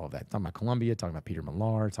 kids, all of that. Talking about Columbia, talking about Peter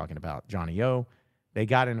Millar, talking about Johnny O. They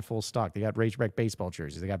got it in full stock. They got Razorback baseball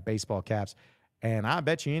jerseys. They got baseball caps. And I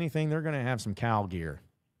bet you anything they're going to have some Cal gear,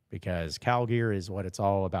 because Cal gear is what it's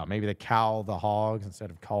all about. Maybe they cow the Hogs instead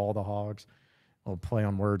of call the Hogs. We'll play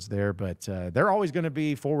on words there. But they're always going to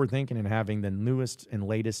be forward-thinking and having the newest and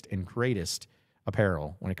latest and greatest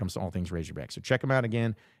apparel when it comes to all things Razorback. So check them out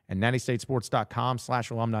again at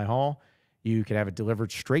nattystatesports.com/Alumni Hall. You can have it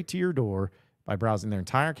delivered straight to your door by browsing their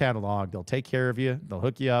entire catalog. They'll take care of you. They'll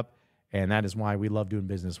hook you up. And that is why we love doing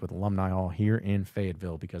business with Alumni Hall here in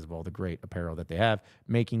Fayetteville, because of all the great apparel that they have,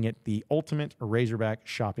 making it the ultimate Razorback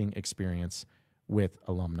shopping experience with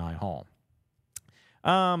Alumni Hall.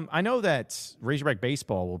 I know that Razorback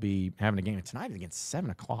baseball will be having a game tonight against 7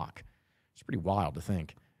 o'clock. It's pretty wild to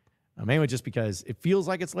think. Mainly just because it feels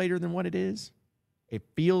like it's later than what it is. It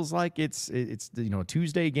feels like it's a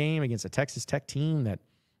Tuesday game against a Texas Tech team that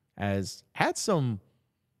has had some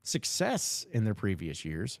success in their previous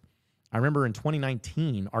years. I remember in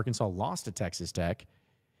 2019, Arkansas lost to Texas Tech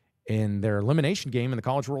in their elimination game in the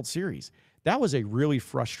College World Series. That was a really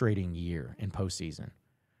frustrating year in postseason.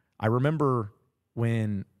 I remember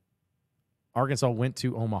when Arkansas went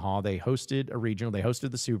to Omaha, they hosted a regional, they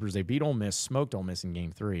hosted the Supers, they beat Ole Miss, smoked Ole Miss in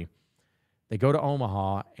Game 3. They go to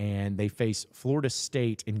Omaha, and they face Florida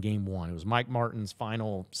State in Game 1. It was Mike Martin's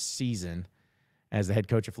final season as the head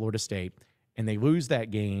coach of Florida State, and they lose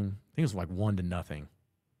that game. I think it was like 1-0.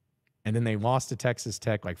 And then they lost to Texas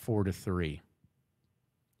Tech like 4-3.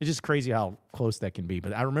 It's just crazy how close that can be.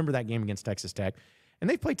 But I remember that game against Texas Tech. And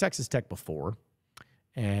they've played Texas Tech before.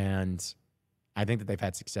 And I think that they've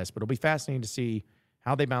had success. But it'll be fascinating to see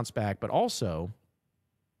how they bounce back. But also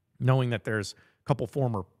knowing that there's a couple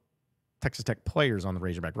former Texas Tech players on the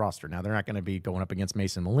Razorback roster. Now, they're not going to be going up against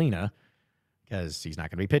Mason Molina because he's not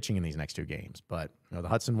going to be pitching in these next 2 games. But the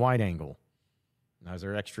Hudson White angle. Now, is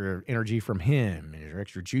there extra energy from him? Is there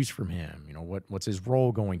extra juice from him? What's his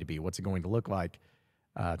role going to be? What's it going to look like?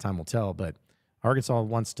 Time will tell. But Arkansas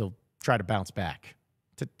wants to try to bounce back.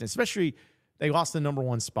 Especially, they lost the number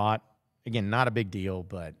 1 spot. Again, not a big deal,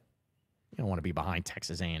 but you don't want to be behind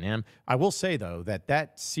Texas A&M. I will say, though,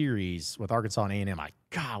 that series with Arkansas and A&M, I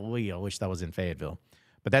wish that was in Fayetteville.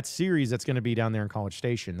 But that series that's going to be down there in College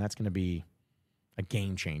Station, that's going to be a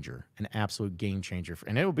game changer, an absolute game changer.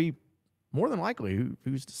 And it'll be more than likely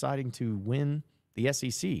who's deciding to win the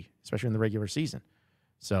SEC, especially in the regular season.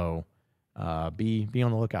 So be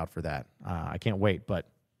on the lookout for that. I can't wait, but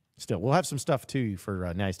still, we'll have some stuff, too,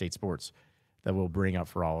 for Natty State Sports that we'll bring up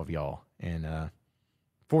for all of y'all and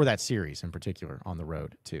for that series in particular on the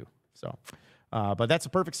road, too. So But that's a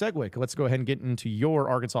perfect segue. Let's go ahead and get into your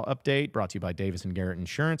Arkansas update, brought to you by Davis & Garrett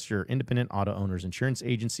Insurance, your independent auto owners insurance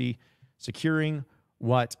agency, securing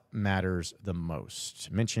what matters the most.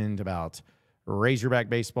 Mentioned about Razorback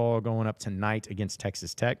baseball going up tonight against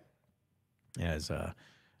Texas Tech. As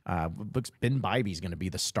looks Ben Bybee's going to be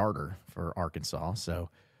the starter for Arkansas. So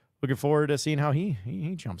looking forward to seeing how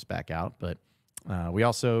he jumps back out. But we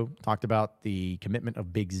also talked about the commitment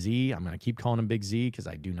of Big Z. I'm going to keep calling him Big Z because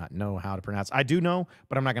I do not know how to pronounce. I do know,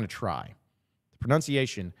 but I'm not going to try. The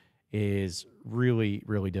pronunciation is really,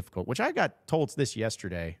 really difficult, which I got told this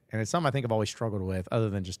yesterday, and it's something I think I've always struggled with other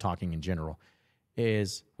than just talking in general,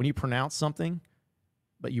 is when you pronounce something,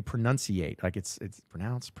 but you pronunciate, like it's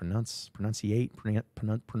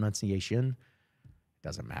pronunciation.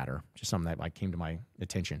 Doesn't matter. Just something that like came to my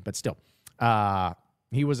attention. But still,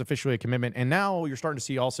 he was officially a commitment. And now you're starting to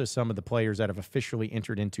see also some of the players that have officially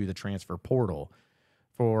entered into the transfer portal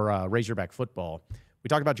for Razorback football. We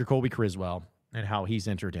talked about Jacoby Criswell and how he's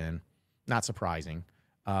entered in. Not surprising.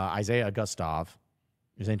 Isaiah Gustav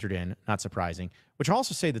is entered in. Not surprising. Which I'll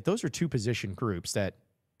also say that those are two position groups that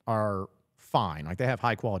are fine. Like, they have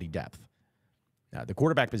high-quality depth. The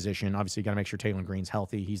quarterback position, obviously, you got to make sure Taylor Green's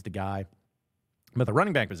healthy. He's the guy. But the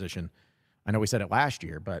running back position, I know we said it last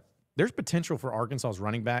year, but there's potential for Arkansas's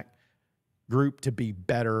running back group to be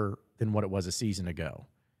better than what it was a season ago.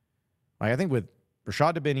 Like, I think with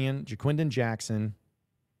Rashad Dubinion, Jaquindon Jackson,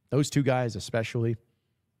 those two guys especially,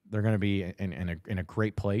 they're going to be in a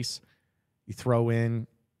great place. You throw in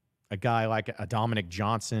a guy like a Dominic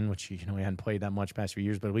Johnson, which he hadn't played that much past few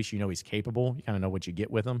years, but at least he's capable. You kind of know what you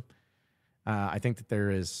get with him. I think that there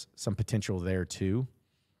is some potential there too.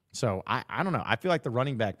 So I don't know. I feel like the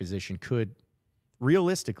running back position could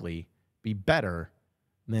realistically be better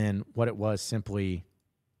than what it was simply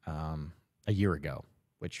a year ago,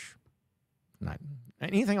 which not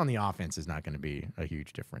anything on the offense is not going to be a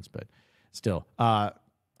huge difference, but still. I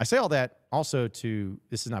say all that also to,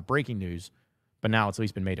 this is not breaking news, but now it's at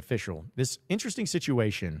least been made official. This interesting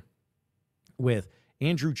situation with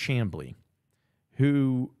Andrew Chambly,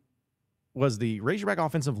 who was the Razorback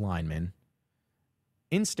offensive lineman,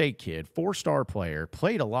 in-state kid, 4-star player,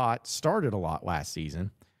 played a lot, started a lot last season.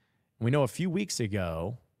 We know a few weeks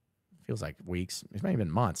ago, feels like weeks, it may have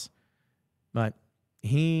been months, but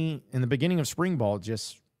he, in the beginning of spring ball,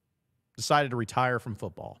 just decided to retire from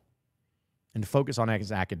football and to focus on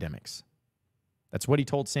his academics. That's what he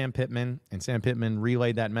told Sam Pittman, and Sam Pittman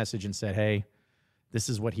relayed that message and said, hey, this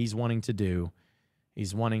is what he's wanting to do.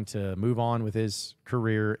 He's wanting to move on with his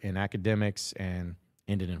career in academics and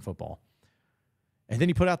end it in football. And then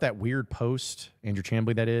he put out that weird post, Andrew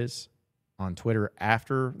Chambly that is, on Twitter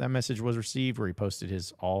after that message was received, where he posted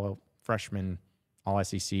his all-freshman,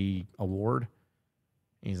 all-SEC award.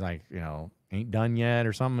 He's like, ain't done yet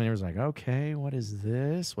or something. And he was like, okay, what is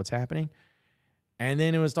this? What's happening? And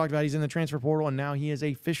then it was talked about he's in the transfer portal, and now he is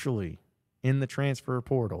officially in the transfer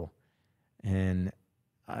portal. And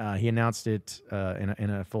he announced it in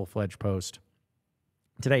a full-fledged post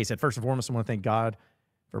today. He said, first and foremost, I want to thank God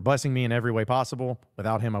for blessing me in every way possible.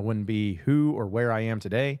 Without him, I wouldn't be who or where I am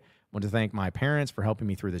today. I want to thank my parents for helping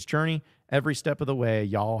me through this journey. Every step of the way,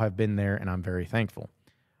 y'all have been there, and I'm very thankful.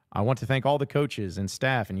 I want to thank all the coaches and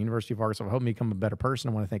staff and University of Arkansas for helping me become a better person.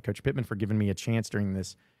 I want to thank Coach Pittman for giving me a chance during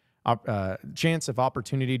this chance of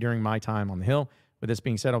opportunity during my time on the Hill. With this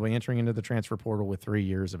being said, I'll be entering into the transfer portal with 3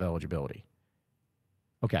 years of eligibility.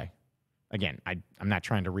 Okay. Again, I'm not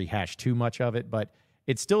trying to rehash too much of it, but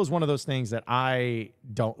it still is one of those things that I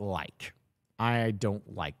don't like. I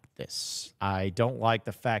don't like this. I don't like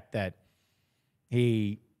the fact that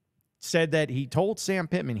he said that he told Sam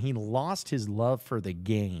Pittman he lost his love for the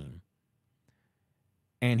game.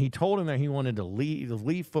 And he told him that he wanted to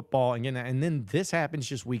leave football. And then this happens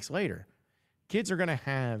just weeks later. Kids are going to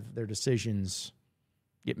have their decisions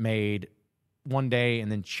get made one day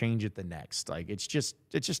and then change it the next. Like, it's just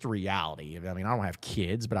a reality. I mean, I don't have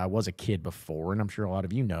kids, but I was a kid before, and I'm sure a lot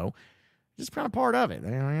of you know. It's just kind of part of it.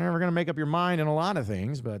 You're never going to make up your mind in a lot of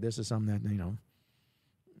things, but this is something that,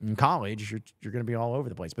 in college, you're going to be all over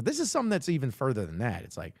the place. But this is something that's even further than that.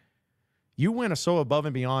 It's like, you went so above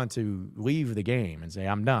and beyond to leave the game and say,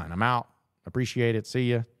 I'm done, I'm out, appreciate it,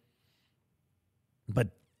 see ya. But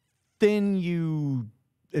then you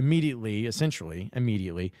essentially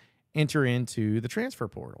immediately enter into the transfer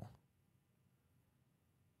portal.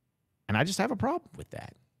 And I just have a problem with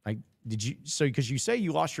that. Like, because you say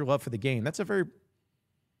you lost your love for the game, that's a very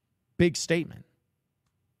big statement.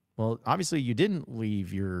 Well, obviously you didn't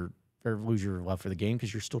lose your love for the game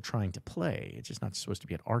because you're still trying to play. It's just not supposed to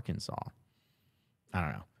be at Arkansas. I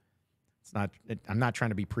don't know. I'm not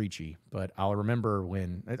trying to be preachy, but I'll remember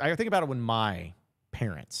when I think about it when my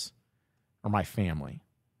parents or my family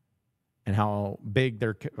and how big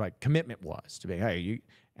their commitment was to be, hey,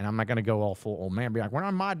 and I'm not going to go all full old man, be like, when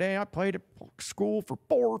on my day, I played at school for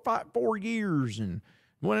 4 years and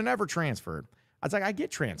wouldn't ever transferred. I was like, I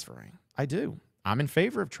get transferring. I do. I'm in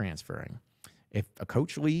favor of transferring. If a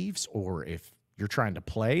coach leaves or if you're trying to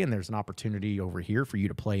play and there's an opportunity over here for you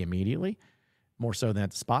to play immediately, more so than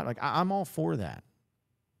at the spot, like I'm all for that.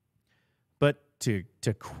 But to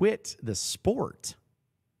quit the sport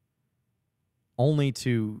only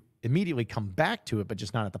to immediately come back to it, but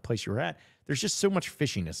just not at the place you were at, there's just so much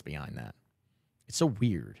fishiness behind that. It's so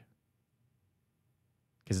weird.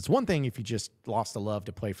 Because it's one thing if you just lost the love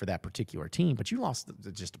to play for that particular team, but you lost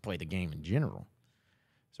just to play the game in general.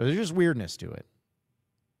 So there's just weirdness to it.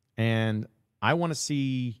 And I want to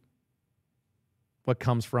see what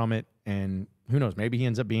comes from it. And who knows, maybe he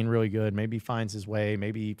ends up being really good. Maybe he finds his way.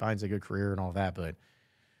 Maybe he finds a good career and all that. But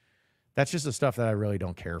that's just the stuff that I really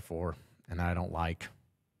don't care for and I don't like.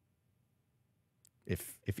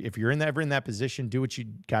 If you're ever in that position, do what you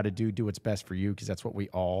got to do what's best for you, because that's what we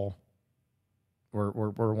all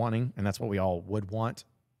we're wanting, and that's what we all would want,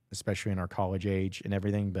 especially in our college age and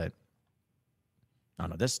everything. But I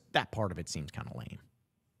don't know, that part of it seems kind of lame.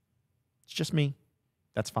 It's just me.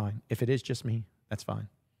 That's fine. If it is just me, that's fine.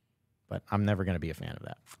 But I'm never going to be a fan of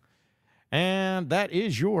that. And that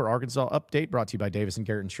is your Arkansas Update, brought to you by Davis &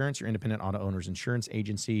 Garrett Insurance, your independent auto owner's insurance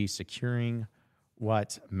agency, securing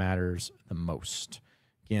what matters the most.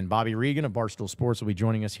 Again, Bobby Regan of Barstool Sports will be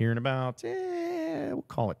joining us here in about, we'll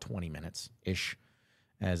call it 20 minutes-ish,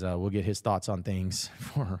 as we'll get his thoughts on things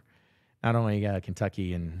for not only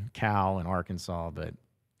Kentucky and Cal and Arkansas, but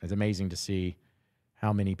it's amazing to see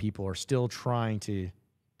how many people are still trying to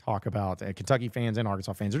talk about Kentucky fans and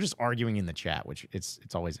Arkansas fans. They're just arguing in the chat, which it's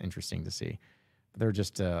always interesting to see. But they're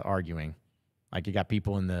just arguing. Like, you got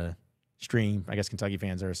people in the stream, I guess Kentucky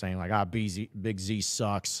fans are saying, like, Big Z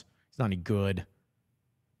sucks. He's not any good.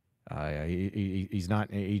 He's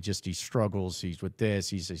not. He struggles. He's with this.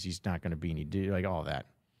 He's not going to be any dude. Like, all that.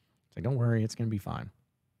 It's like, don't worry, it's going to be fine.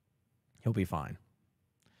 He'll be fine.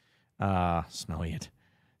 Smelly it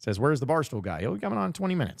says, where's the Barstool guy? He'll be coming on in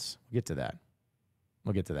 20 minutes. We'll get to that.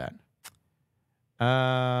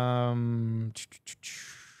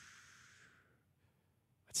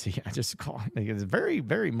 Let's see. I just call. It's very,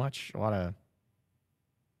 very much a lot of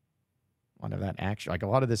that action. Like a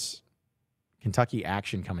lot of this Kentucky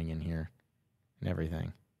action coming in here and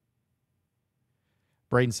everything.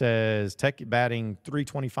 Braden says, Tech batting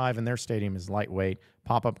 325 in their stadium is lightweight.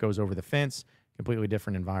 Pop-up goes over the fence. Completely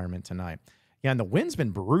different environment tonight. Yeah, and the wind's been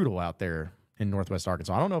brutal out there in Northwest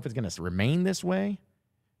Arkansas. I don't know if it's going to remain this way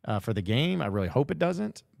for the game. I really hope it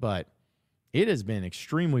doesn't. But it has been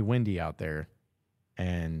extremely windy out there,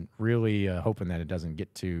 and really hoping that it doesn't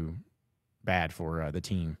get too bad for the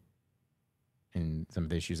team and some of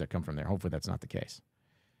the issues that come from there. Hopefully that's not the case.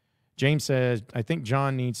 James says, I think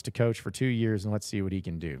John needs to coach for 2 years, and let's see what he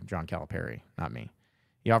can do. John Calipari, not me.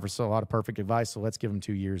 He offers a lot of perfect advice, so let's give him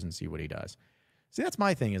 2 years and see what he does. See, that's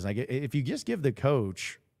my thing, is like, if you just give the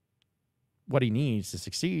coach what he needs to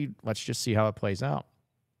succeed, let's just see how it plays out.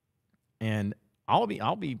 And I'll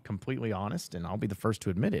be completely honest, and I'll be the first to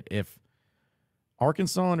admit it. If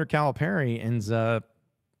Arkansas under Calipari ends up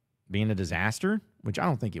being a disaster, which I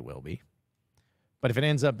don't think it will be, but if it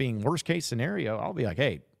ends up being worst case scenario, I'll be like,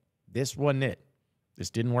 hey, this wasn't it. This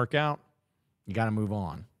didn't work out. You got to move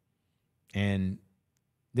on. And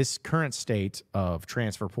this current state of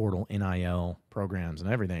transfer portal, NIL programs and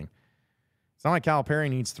everything, it's not like Calipari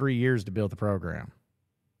needs 3 years to build the program.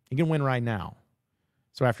 He can win right now.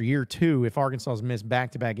 So after year 2, if Arkansas's missed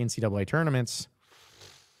back-to-back NCAA tournaments,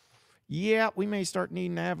 yeah, we may start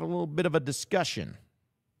needing to have a little bit of a discussion,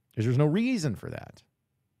 because there's no reason for that.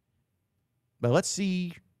 But let's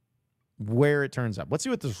see where it turns up. Let's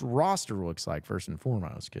see what this roster looks like first and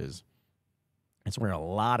foremost, because it's where a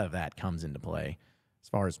lot of that comes into play as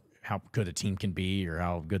far as how good a team can be or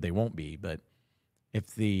how good they won't be. But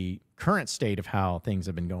if the current state of how things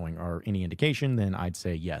have been going are any indication, then I'd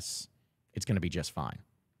say yes, it's going to be just fine.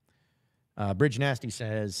 Bridge Nasty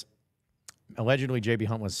says, allegedly J.B.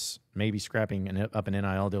 Hunt was maybe scrapping up an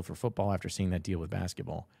NIL deal for football after seeing that deal with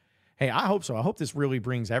basketball. Hey, I hope so. I hope this really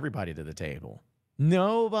brings everybody to the table.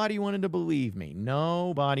 Nobody wanted to believe me.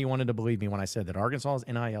 Nobody wanted to believe me when I said that Arkansas's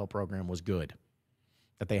NIL program was good,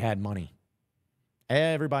 that they had money.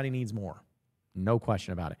 Everybody needs more. No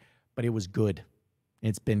question about it. But it was good.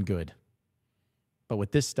 It's been good. But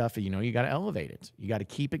with this stuff, you got to elevate it. You got to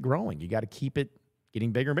keep it growing. You got to keep it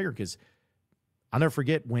getting bigger and bigger, because I'll never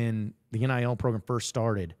forget when the NIL program first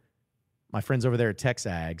started, my friends over there at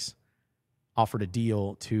TexAgs offered a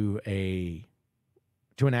deal to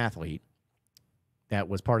an athlete that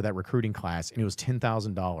was part of that recruiting class, and it was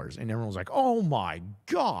 $10,000. And everyone was like, oh, my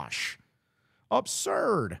gosh,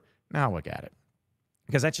 absurd. Now look at it.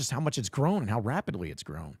 Because that's just how much it's grown and how rapidly it's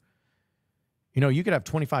grown. You know, you could have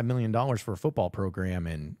 $25 million for a football program,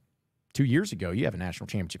 and 2 years ago, you have a national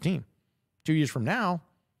championship team. 2 years from now,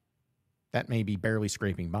 that may be barely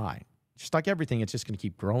scraping by. Just like everything, it's just going to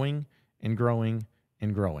keep growing and growing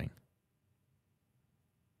and growing.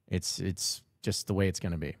 It's just the way it's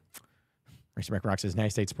going to be. Razorback Rock says,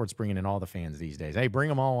 United States Sports bringing in all the fans these days. Hey, bring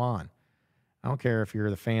them all on. I don't care if you're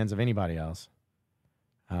the fans of anybody else.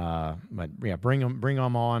 But, yeah, bring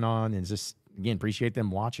them on and just, again, appreciate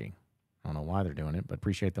them watching. I don't know why they're doing it, but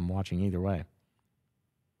appreciate them watching either way.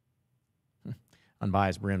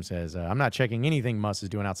 Unbiased Brim says, I'm not checking anything Muss is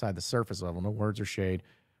doing outside the surface level. No words or shade.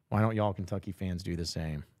 Why don't y'all Kentucky fans do the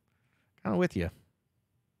same? Kind of with you.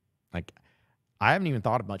 Like, I haven't even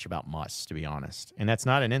thought much about Muss, to be honest. And that's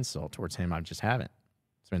not an insult towards him. I just haven't.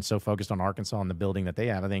 It's been so focused on Arkansas and the building that they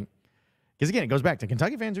have. I think, because, again, it goes back to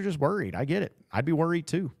Kentucky fans are just worried. I get it. I'd be worried,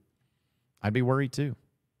 too.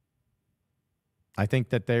 I think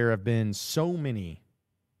that there have been so many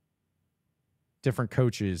different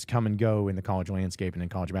coaches come and go in the college landscape and in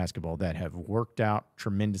college basketball that have worked out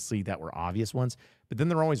tremendously, that were obvious ones. But then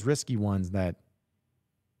there are always risky ones that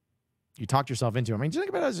you talked yourself into. I mean, just think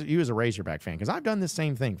about you as a Razorback fan, because I've done this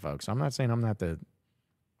same thing, folks. I'm not saying I'm not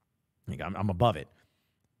I'm above it.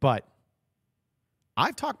 But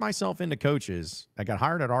I've talked myself into coaches that got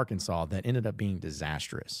hired at Arkansas that ended up being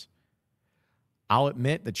disastrous. I'll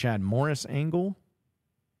admit the Chad Morris angle,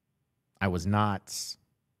 I was not,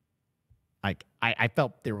 like, I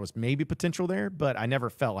felt there was maybe potential there, but I never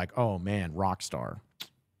felt like, oh, man, rock star.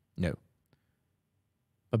 No.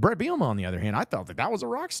 But Brett Bielema, on the other hand, I thought that was a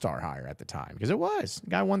rock star hire at the time, because it was. The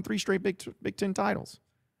guy won 3 straight Big Ten titles.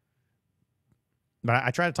 But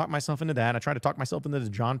I try to talk myself into that. I try to talk myself into the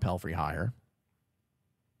John Pelfrey hire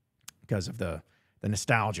because of the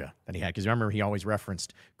nostalgia that he had. Because remember, he always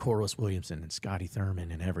referenced Corliss Williamson and Scotty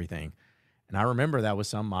Thurman and everything. And I remember that was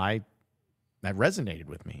something that resonated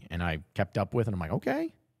with me, and I kept up with, and I'm like,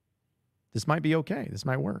 okay, this might be okay. This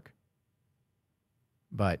might work.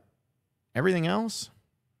 But everything else,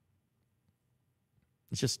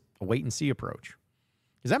 it's just a wait-and-see approach.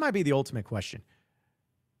 Because that might be the ultimate question.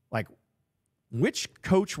 Like, which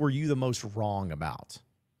coach were you the most wrong about?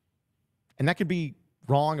 And that could be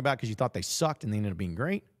wrong about because you thought they sucked and they ended up being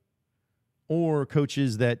great, or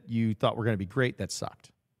coaches that you thought were going to be great that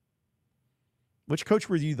sucked. Which coach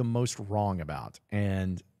were you the most wrong about?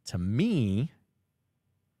 And to me,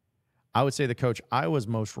 I would say the coach I was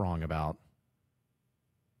most wrong about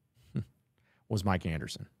was Mike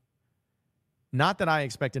Anderson. Not that I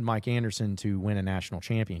expected Mike Anderson to win a national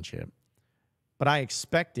championship, but I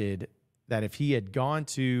expected that if he had gone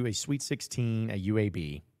to a Sweet 16 at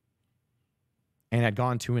UAB and had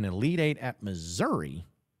gone to an Elite 8 at Missouri,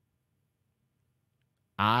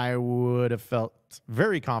 I would have felt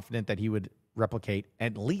very confident that he would replicate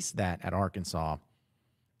at least that at Arkansas,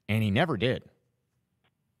 and he never did.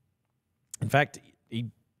 In fact,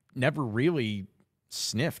 he never really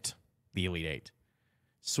sniffed the Elite 8.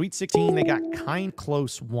 Sweet 16, they got kind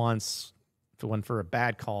close once for a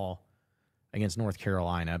bad call against North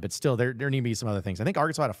Carolina, but still, there need to be some other things. I think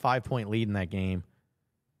Arkansas had a 5-point lead in that game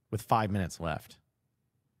with 5 minutes left.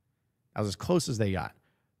 That was as close as they got.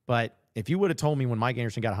 But if you would have told me when Mike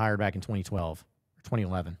Anderson got hired back in 2012 or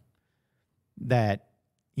 2011 that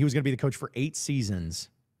he was going to be the coach for 8 seasons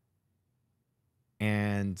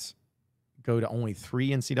and go to only 3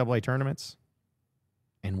 NCAA tournaments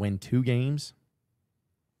and win 2 games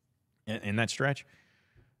in that stretch,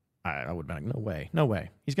 I would have been like, no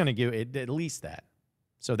way. He's going to give it at least that.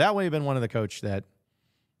 So that would have been one of the coach that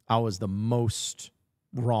I was the most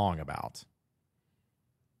wrong about.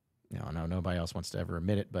 I know nobody else wants to ever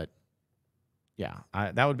admit it, but yeah,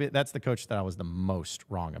 that's the coach that I was the most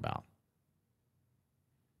wrong about.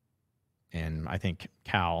 And I think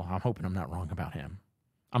Cal, I'm hoping I'm not wrong about him.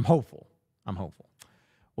 I'm hopeful.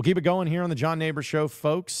 We'll keep it going here on the John Nabors Show,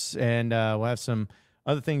 folks, and we'll have some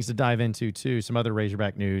other things to dive into, too, some other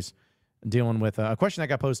Razorback news, dealing with a question that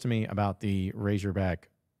got posed to me about the Razorback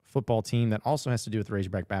football team that also has to do with the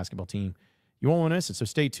Razorback basketball team. You won't want to miss it, so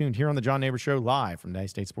stay tuned here on the John Nabors Show, live from the United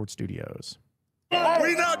States Sports Studios.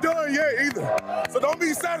 We not done yet either, so don't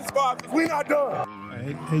be satisfied because we not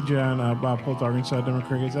done. Hey John, Bob Holt, Arkansas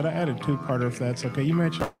Democrats. I added 2-parter if that's okay. You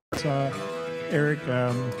mentioned Eric.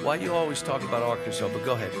 Why do you always talk about Arkansas? But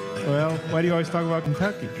go ahead. Well, why do you always talk about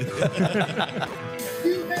Kentucky?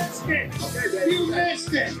 You missed missed it. You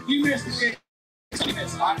missed it. You missed it.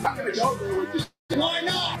 I'm not going to go there with you. Why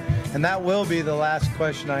not? And that will be the last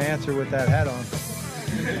question I answer with that hat on.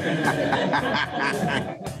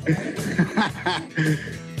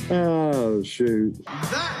 Oh, shoot.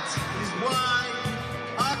 That is why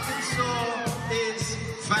Arkansas is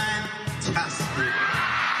fantastic.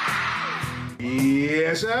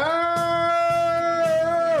 Yes, sir.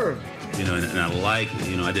 You know, and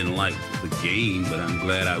I didn't like the game, but I'm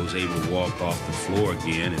glad I was able to walk off the floor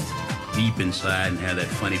again and deep inside and have that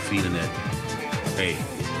funny feeling that, hey,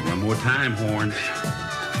 one more time, Horns.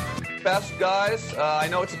 Best guys, I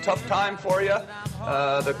know it's a tough time for you.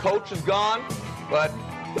 The coach is gone, but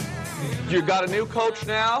you got a new coach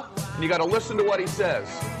now, and you got to listen to what he says.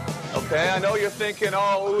 Okay, I know you're thinking,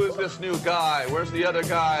 oh, who is this new guy? Where's the other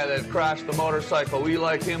guy that crashed the motorcycle? We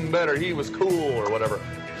like him better. He was cool or whatever.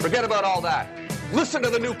 Forget about all that. Listen to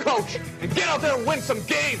the new coach and get out there and win some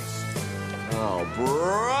games. Oh,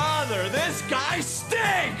 brother, this guy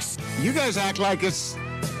stinks! You guys act like it's...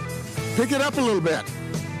 Pick it up a little bit.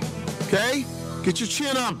 Okay? Get your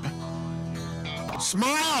chin up.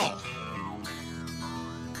 Smile.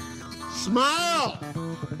 Smile.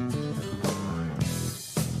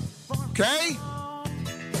 Okay?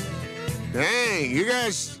 Dang, you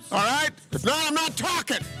guys, all right? If not, I'm not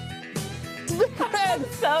talking. Big Red,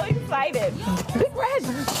 so excited. Big Red.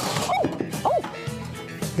 Oh.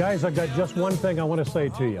 Guys, I've got just one thing I want to say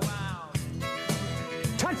to you.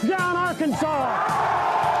 Touchdown, Arkansas!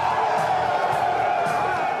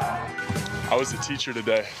 I was a teacher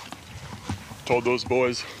today. Told those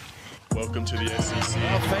boys, welcome to the SEC.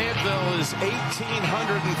 Well, Fayetteville is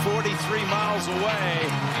 1,843 miles away,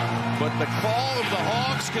 but the call of the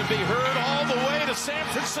Hogs can be heard all the way to San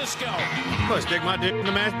Francisco. I'm gonna stick my dick in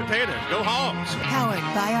the mashed potatoes. Go Hogs. Powered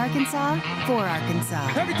by Arkansas, for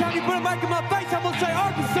Arkansas. Every time you put a mic in my face, I'm going to say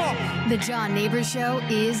Arkansas. The John Nabors Show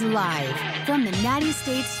is live from the Natty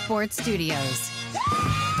State Sports Studios.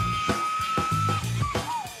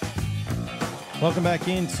 Welcome back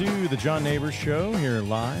into the John Nabors Show here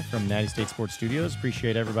live from Natty State Sports Studios.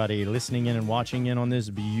 Appreciate everybody listening in and watching in on this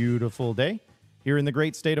beautiful day here in the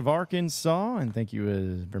great state of Arkansas. And thank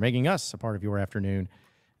you for making us a part of your afternoon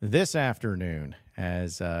this afternoon,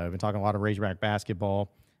 as we've been talking a lot of Razorback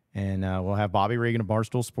basketball. And we'll have Bobby Reagan of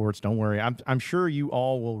Barstool Sports. Don't worry. I'm sure you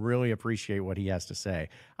all will really appreciate what he has to say.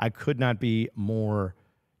 I could not be more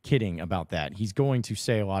kidding about that. He's going to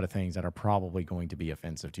say a lot of things that are probably going to be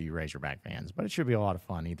offensive to you Razorback fans, but it should be a lot of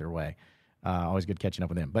fun either way. Always good catching up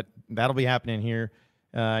with him. But that'll be happening here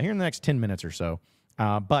in the next 10 minutes or so.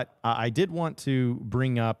 But I did want to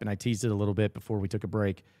bring up, and I teased it a little bit before we took a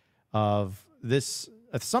break, of this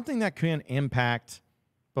something that can impact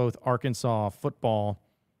both Arkansas football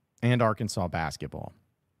and Arkansas basketball,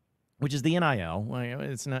 which is the NIL. Well,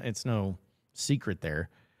 it's no secret there.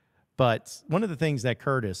 But one of the things that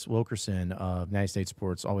Curtis Wilkerson of Natty State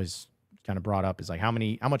Sports always kind of brought up is like how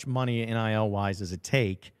much money NIL-wise does it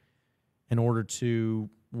take in order to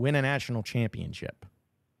win a national championship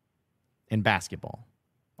in basketball?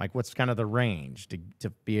 Like what's kind of the range to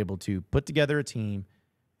be able to put together a team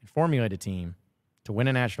and formulate a team to win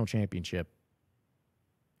a national championship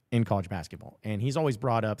in college basketball? And he's always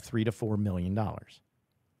brought up $3 to $4 million,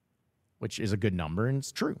 which is a good number, and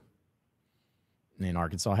it's true. And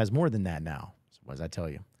Arkansas has more than that now. So what does that tell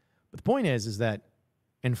you? But the point is that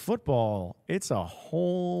in football, it's a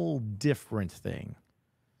whole different thing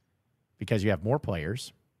because you have more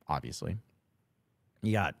players, obviously.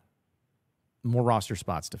 You got more roster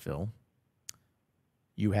spots to fill.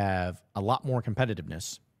 You have a lot more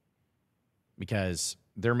competitiveness because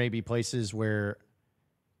there may be places where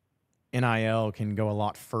NIL can go a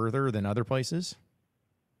lot further than other places.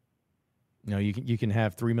 You know, you can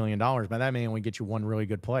have $3 million, but that may only get you one really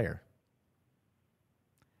good player.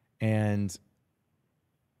 And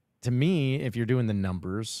to me, if you're doing the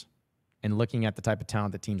numbers and looking at the type of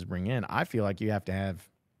talent that teams bring in, I feel like you have to have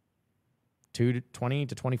 $20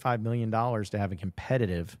 to $25 million to have a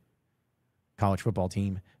competitive college football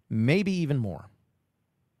team, maybe even more.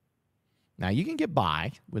 Now, you can get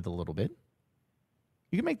by with a little bit.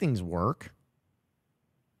 You can make things work.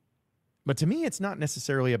 But to me, it's not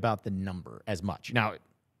necessarily about the number as much. Now,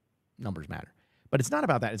 numbers matter. But it's not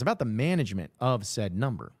about that. It's about the management of said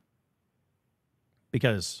number.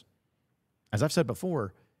 Because, as I've said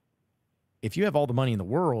before, if you have all the money in the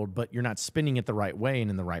world, but you're not spending it the right way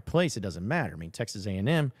and in the right place, it doesn't matter. I mean, Texas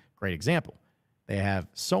A&M, great example. They have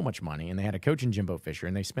so much money, and they had a coach in Jimbo Fisher,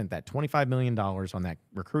 and they spent that $25 million on that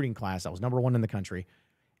recruiting class that was number one in the country.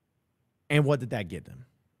 And what did that give them?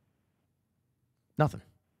 Nothing.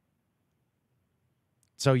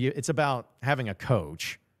 So it's about having a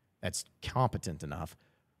coach that's competent enough,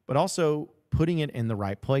 but also putting it in the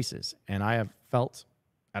right places. And I have felt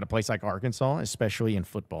at a place like Arkansas, especially in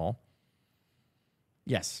football,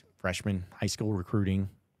 yes, freshman high school recruiting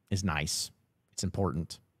is nice. It's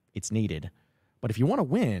important. It's needed. But if you want to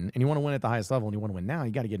win, and you want to win at the highest level, and you want to win now,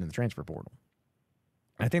 you got to get in the transfer portal.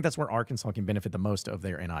 And I think that's where Arkansas can benefit the most of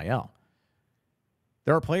their NIL.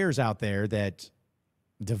 There are players out there that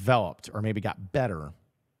developed or maybe got better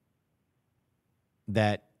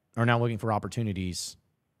that are now looking for opportunities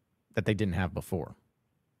that they didn't have before,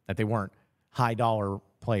 that they weren't high-dollar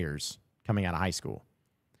players coming out of high school.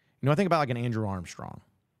 You know, I think about like an Andrew Armstrong.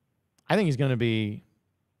 I think he's going to be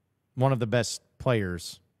one of the best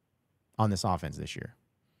players on this offense this year.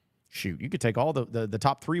 Shoot, you could take all the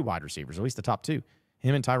top 3 wide receivers, at least the top 2,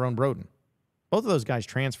 him and Tyrone Broden. Both of those guys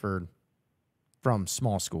transferred from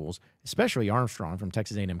small schools, especially Armstrong from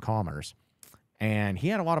Texas A&M Commerce. And he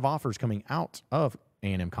had a lot of offers coming out of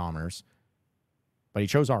A&M Commerce, but he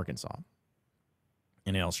chose Arkansas.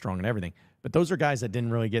 And L strong and everything. But those are guys that didn't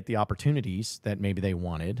really get the opportunities that maybe they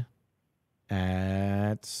wanted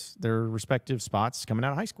at their respective spots coming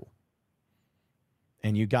out of high school.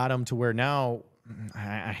 And you got them to where now,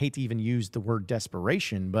 I hate to even use the word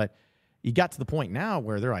desperation, but you got to the point now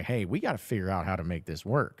where they're like, hey, we got to figure out how to make this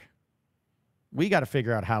work. We got to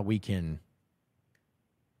figure out how we can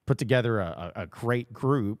put together a great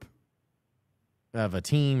group of a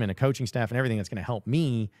team and a coaching staff and everything that's going to help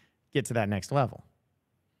me get to that next level.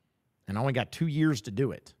 And I only got 2 years to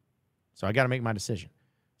do it. So I got to make my decision.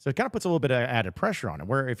 So it kind of puts a little bit of added pressure on it,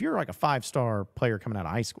 where if you're like a 5-star player coming out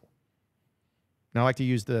of high school, and I like to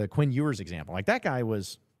use the Quinn Ewers example. Like, that guy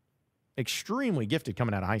was extremely gifted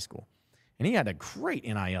coming out of high school. And he had a great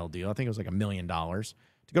NIL deal. I think it was like $1 million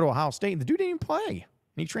to go to Ohio State. And the dude didn't even play. And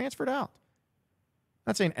he transferred out. I'm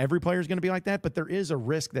not saying every player is going to be like that, but there is a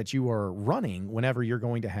risk that you are running whenever you're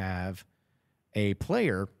going to have a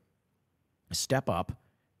player step up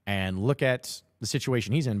and look at the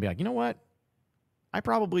situation he's in and be like, you know what? I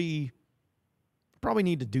probably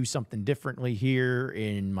need to do something differently here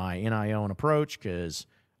in my NIL and approach, because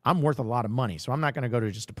I'm worth a lot of money. So I'm not going to go to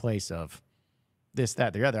just a place of this,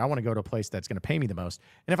 that, the other. I want to go to a place that's going to pay me the most.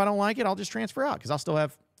 And if I don't like it, I'll just transfer out, because I'll still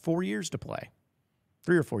have 4 years to play.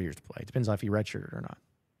 3 or 4 years to play. It depends on if you redshirted or not.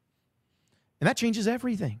 And that changes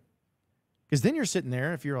everything. Because then you're sitting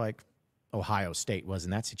there, if you're like Ohio State was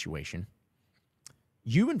in that situation,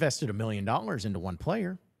 you invested $1 million into one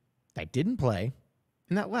player that didn't play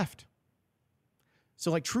and that left. So,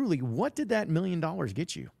 like, truly, what did that $1 million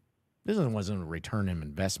get you? This wasn't a return on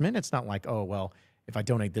investment. It's not like, oh, well, if I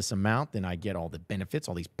donate this amount, then I get all the benefits,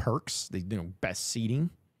 all these perks, the best seating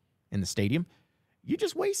in the stadium. You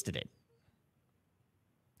just wasted it.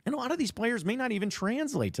 And a lot of these players may not even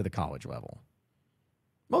translate to the college level.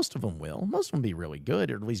 Most of them will. Most of them be really good,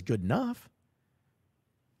 or at least good enough.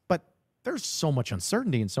 But there's so much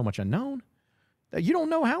uncertainty and so much unknown that you don't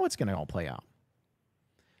know how it's going to all play out.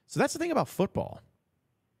 So that's the thing about football.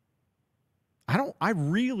 I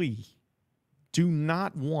really do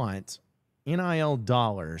not want NIL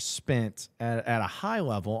dollars spent at a high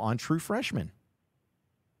level on true freshmen.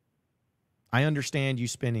 I understand you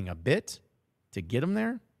spending a bit to get them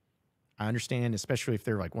there. I understand, especially if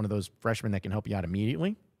they're like one of those freshmen that can help you out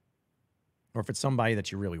immediately, or if it's somebody that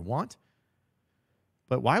you really want.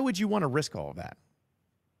 But why would you want to risk all of that?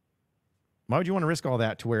 Why would you want to risk all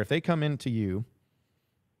that to where if they come into you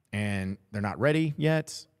and they're not ready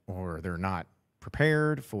yet, or they're not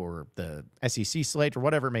prepared for the SEC slate or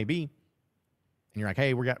whatever it may be, and you're like,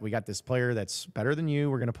 hey, we got this player that's better than you,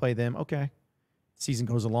 we're going to play them. Okay. Season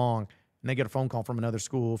goes along, and they get a phone call from another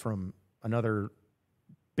school, from another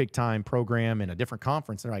big-time program in a different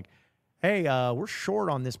conference. They're like, hey, we're short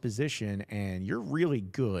on this position, and you're really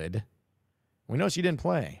good. We noticed you didn't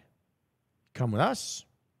play. Come with us.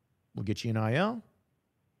 We'll get you an NIL. And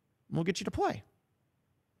we'll get you to play.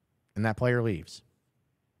 And that player leaves.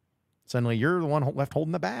 Suddenly, you're the one left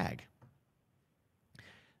holding the bag.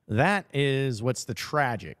 That is what's the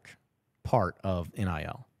tragic part of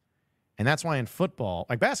NIL. And that's why in football,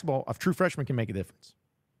 like basketball, a true freshman can make a difference.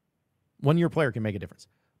 1-year player can make a difference.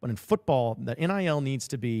 But in football, the NIL needs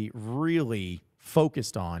to be really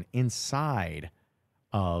focused on inside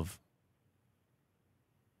of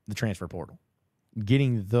the transfer portal.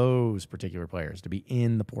 Getting those particular players to be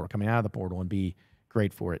in the portal, coming out of the portal, and be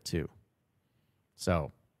great for it too.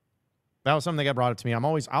 So that was something that got brought up to me. I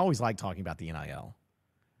always like talking about the NIL.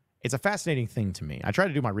 It's a fascinating thing to me. I try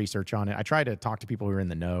to do my research on it. I try to talk to people who are in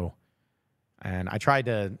the know. And I try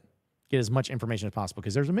to get as much information as possible,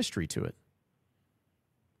 because there's a mystery to it.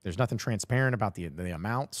 There's nothing transparent about the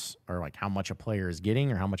amounts, or like how much a player is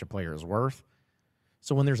getting or how much a player is worth.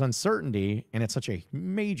 So when there's uncertainty, and it's such a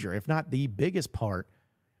major, if not the biggest part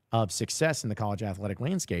of success in the college athletic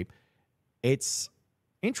landscape, it's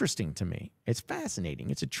interesting to me. It's fascinating.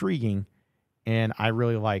 It's intriguing. And I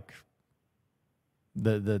really like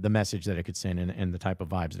the message that it could send and the type of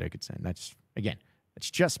vibes that it could send. That's, again, it's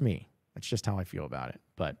just me. That's just how I feel about it.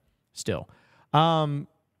 But still,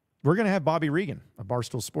 we're going to have Bobby Regan of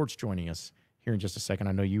Barstool Sports joining us here in just a second.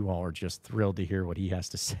 I know you all are just thrilled to hear what he has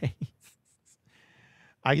to say.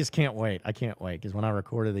 I just can't wait. I can't wait, because when I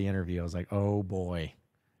recorded the interview, I was like, oh, boy.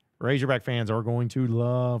 Razorback fans are going to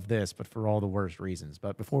love this, but for all the worst reasons.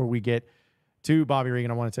 But before we get to Bobby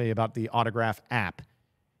Regan, I want to tell you about the Autograph app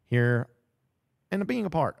here and being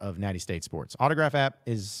a part of Natty State Sports. Autograph app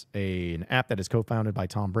is an app that is co-founded by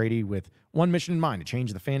Tom Brady with one mission in mind: to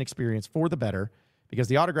change the fan experience for the better, because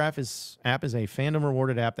the Autograph app is a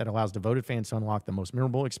fandom-rewarded app that allows devoted fans to unlock the most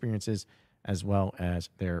memorable experiences as well as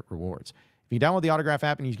their rewards. If you download the Autograph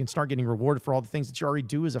app, and you can start getting rewarded for all the things that you already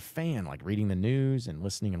do as a fan, like reading the news and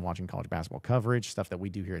listening and watching college basketball coverage, stuff that we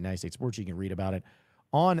do here at Natty State Sports. You can read about it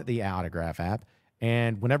on the Autograph app.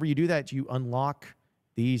 And whenever you do that, you unlock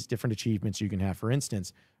these different achievements you can have. For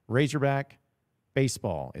instance, Razorback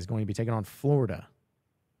baseball is going to be taking on Florida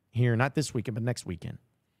here, not this weekend, but next weekend.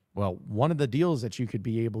 Well, one of the deals that you could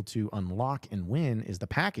be able to unlock and win is the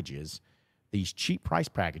packages, these cheap price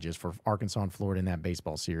packages for Arkansas and Florida in that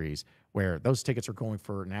baseball series, where those tickets are going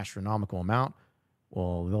for an astronomical amount.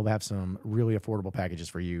 Well, they'll have some really affordable packages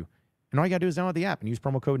for you. And all you got to do is download the app and use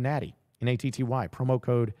promo code Natty, N-A-T-T-Y, promo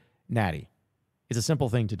code Natty. It's a simple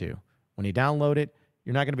thing to do. When you download it,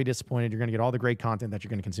 you're not going to be disappointed. You're going to get all the great content that you're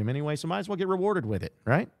going to consume anyway, so might as well get rewarded with it,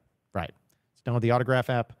 right? Right. So download the Autograph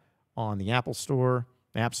app on the Apple Store,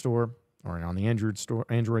 App Store, or on the Android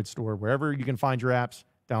Store, wherever you can find your apps.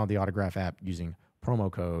 Download the Autograph app using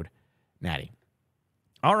promo code Natty.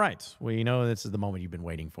 All right. Well, you know this is the moment you've been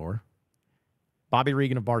waiting for. Bobby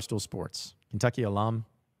Regan of Barstool Sports, Kentucky alum.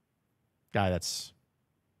 Guy that's,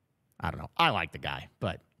 I don't know. I like the guy,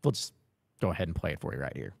 but we'll just go ahead and play it for you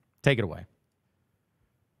right here. Take it away.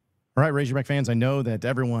 All right, Razorback fans, I know that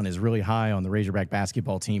everyone is really high on the Razorback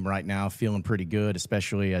basketball team right now, feeling pretty good,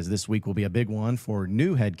 especially as this week will be a big one for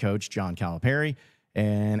new head coach John Calipari,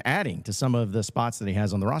 and adding to some of the spots that he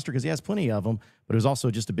has on the roster, because he has plenty of them, but it was also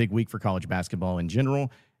just a big week for college basketball in general.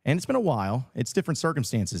 And it's been a while. It's different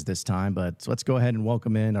circumstances this time, but let's go ahead and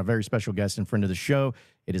welcome in our very special guest and friend of the show.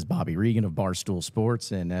 It is Bobby Regan of Barstool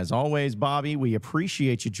Sports. And as always, Bobby, we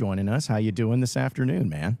appreciate you joining us. How you doing this afternoon,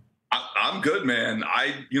 man? I'm good, man.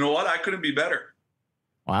 You know what? I couldn't be better.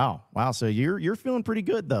 Wow. So you're feeling pretty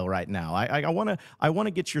good though right now. I want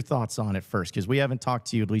to get your thoughts on it first, because we haven't talked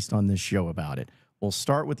to you, at least on this show, about it. We'll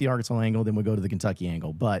start with the Arkansas angle, then we'll go to the Kentucky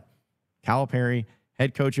angle. But Calipari,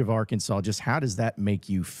 head coach of Arkansas, just how does that make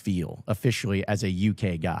you feel officially as a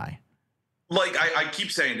UK guy? Like I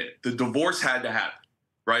keep saying it, the divorce had to happen,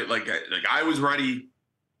 right? Like I was ready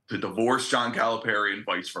to divorce John Calipari and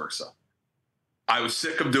vice versa. I was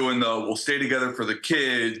sick of doing we'll stay together for the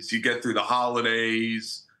kids, you get through the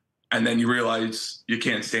holidays, and then you realize you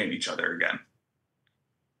can't stand each other again.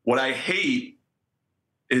 What I hate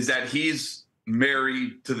is that he's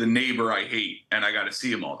married to the neighbor I hate, and I got to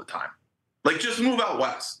see him all the time. Like, just move out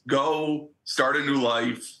west. Go start a new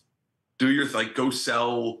life. Do your, go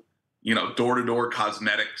sell, door-to-door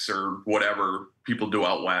cosmetics or whatever people do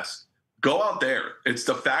out west. Go out there. It's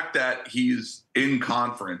the fact that he's in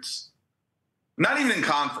conference. Not even in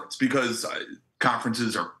conference, because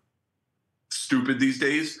conferences are stupid these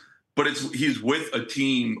days, but he's with a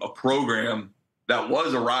team, a program that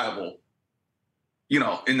was a rival,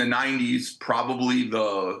 in the 90s, probably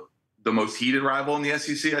the most heated rival in the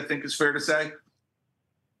SEC, I think is fair to say.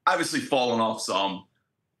 Obviously fallen off some,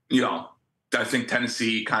 I think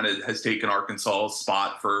Tennessee kind of has taken Arkansas's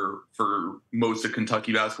spot for most of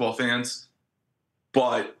Kentucky basketball fans,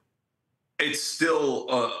 but it's still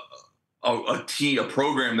a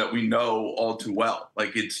program that we know all too well.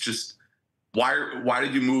 Like, it's just, why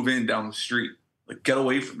did you move in down the street? Like, get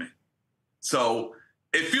away from me. So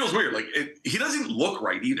it feels weird. Like, he doesn't look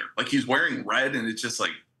right either. Like, he's wearing red, and it's just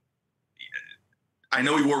like, I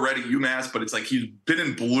know he wore red at UMass, but it's like he's been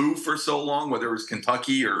in blue for so long, whether it was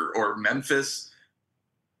Kentucky or Memphis.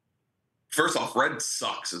 First off, red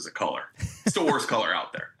sucks as a color. It's the worst color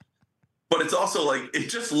out there. But it's also like, it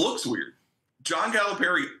just looks weird. John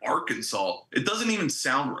Calipari, Arkansas, it doesn't even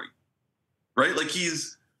sound right? Like,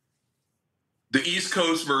 he's the East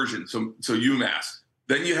Coast version, so UMass.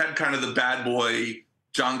 Then you had kind of the bad boy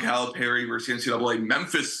John Calipari versus NCAA.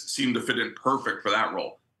 Memphis seemed to fit in perfect for that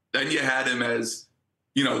role. Then you had him as,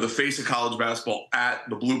 the face of college basketball at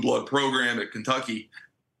the Blue Blood program at Kentucky.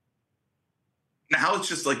 now it's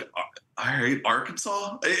just like, all right,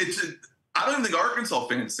 Arkansas. I don't even think Arkansas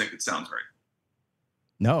fans think it sounds right.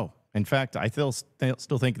 No. In fact, I still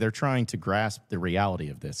think they're trying to grasp the reality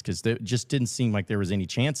of this because it just didn't seem like there was any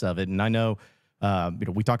chance of it. And I know,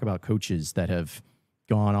 we talk about coaches that have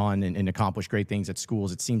gone on and accomplished great things at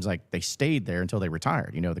schools. It seems like they stayed there until they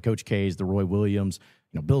retired. The Coach K's, the Roy Williams,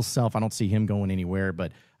 Bill Self. I don't see him going anywhere.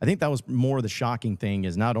 But I think that was more the shocking thing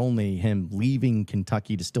is not only him leaving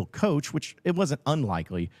Kentucky to still coach, which it wasn't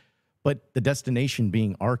unlikely, but the destination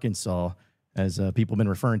being Arkansas, as people have been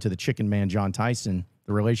referring to the chicken man, John Tyson.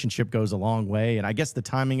 The relationship goes a long way. And I guess the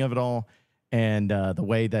timing of it all and the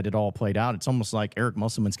way that it all played out, it's almost like Eric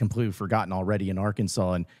Musselman's completely forgotten already in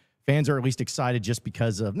Arkansas. And fans are at least excited just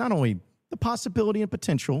because of not only the possibility and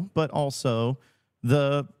potential, but also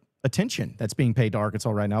the attention that's being paid to Arkansas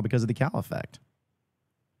right now because of the Cal effect.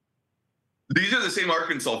 These are the same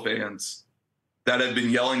Arkansas fans that have been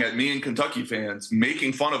yelling at me and Kentucky fans,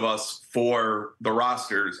 making fun of us for the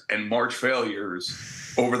rosters and March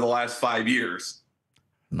failures over the last 5 years.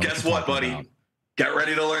 Guess what, buddy? About. Get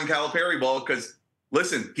ready to learn Calipari ball because,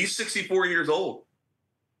 listen, he's 64 years old.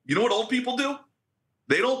 You know what old people do?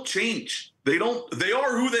 They don't change. They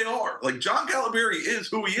are who they are. Like, John Calipari is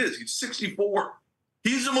who he is. He's 64.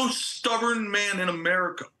 He's the most stubborn man in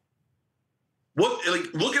America. Look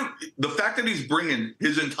at the fact that he's bringing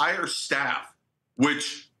his entire staff,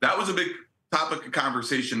 which that was a big topic of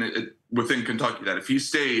conversation within Kentucky, that if he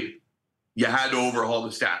stayed, you had to overhaul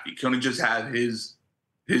the staff. You couldn't just have his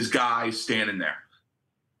guys standing there.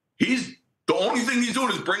 The only thing he's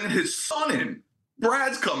doing is bringing his son in.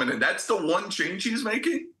 Brad's coming in. That's the one change he's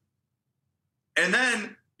making. And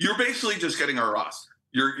then you're basically just getting our roster.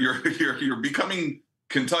 You're becoming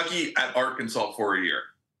Kentucky at Arkansas for a year.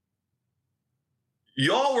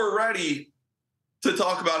 Y'all were ready to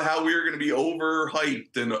talk about how we were going to be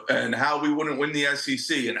overhyped and how we wouldn't win the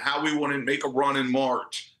SEC and how we wouldn't make a run in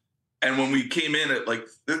March. And when we came in at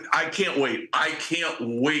I can't wait. I can't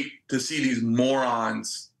wait to see these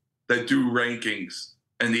morons that do rankings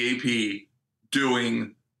and the AP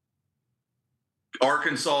doing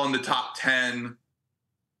Arkansas in the top 10.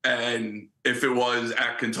 And if it was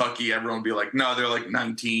at Kentucky, everyone would be like, no, they're like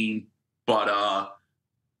 19. But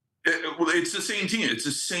it's the same team. It's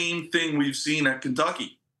the same thing we've seen at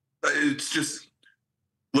Kentucky. It's just,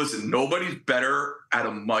 listen, nobody's better at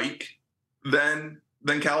a mic than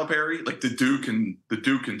Calipari. Like, the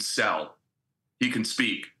dude can sell. He can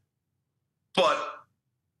speak. But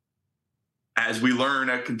as we learn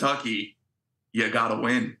at Kentucky, you got to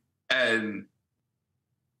win. And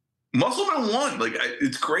Musselman won. Like,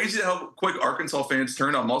 it's crazy how quick Arkansas fans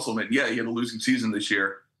turned on Musselman. Yeah, he had a losing season this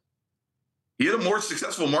year. He had a more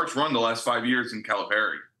successful March run the last 5 years in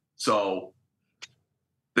Calipari. So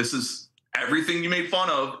this is everything you made fun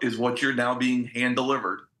of is what you're now being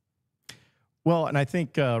hand-delivered. Well, and I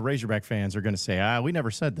think Razorback fans are going to say, we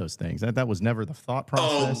never said those things. That was never the thought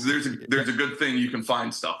process. Oh, there's a good thing you can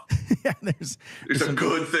find stuff. Yeah, there's a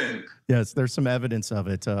good thing. Yes, there's some evidence of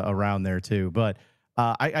it around there too. But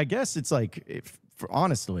I guess it's like,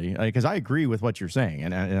 honestly, because I agree with what you're saying,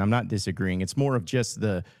 and I'm not disagreeing. It's more of just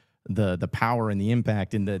the power and the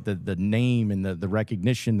impact and the name and the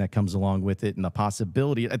recognition that comes along with it and the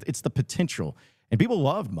possibility. It's the potential. And people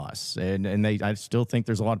love Muss, and I still think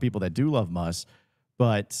there's a lot of people that do love Muss,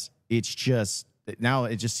 but it's just now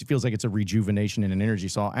it just feels like it's a rejuvenation and an energy.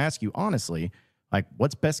 So I'll ask you honestly, like,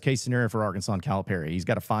 what's best case scenario for Arkansas and Calipari? He's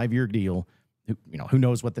got a 5-year deal. Who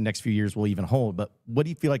knows what the next few years will even hold? But what do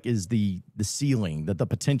you feel like is the ceiling, the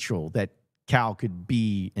potential that Cal could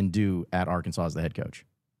be and do at Arkansas as the head coach?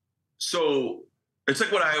 So it's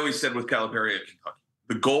like what I always said with Calipari at Kentucky.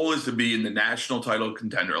 The goal is to be in the national title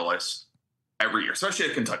contender list every year, especially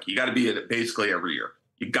at Kentucky. You got to be at it basically every year.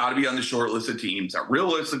 You got to be on the short list of teams that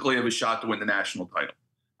realistically have a shot to win the national title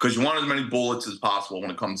because you want as many bullets as possible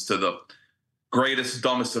when it comes to the greatest,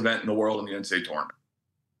 dumbest event in the world in the NCAA tournament.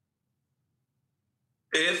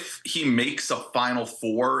 If he makes a Final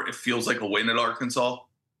Four, it feels like a win at Arkansas,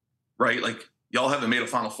 right? Like, y'all haven't made a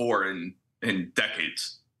Final Four in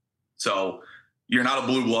decades. So you're not a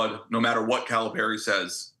blue blood, no matter what Calipari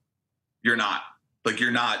says. You're not. Like,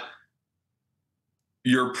 you're not.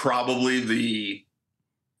 You're probably the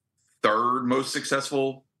third most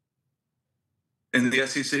successful in the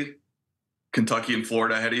SEC. Kentucky and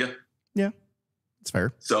Florida ahead of you. Yeah, that's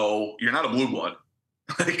fair. So you're not a blue blood.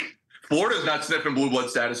 Like, Florida's not sniffing blue blood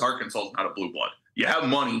status. Arkansas is not a blue blood. You have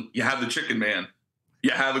money. You have the chicken man. You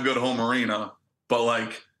have a good home arena. But,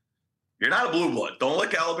 like, you're not a blue blood. Don't let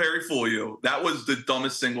Calipari fool you. That was the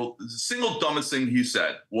single dumbest thing he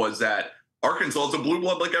said was that Arkansas is a blue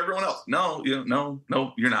blood like everyone else. No,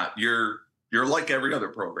 no, you're not. You're You're like every other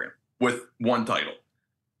program with one title.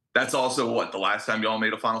 That's also what, the last time y'all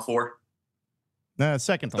made a Final Four? No,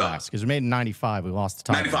 second to last, because we made in 95. We lost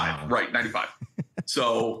the title. 95, right, 95.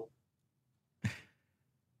 So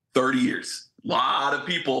 30 years. A lot of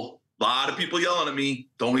people yelling at me,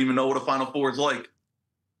 don't even know what a Final Four is like.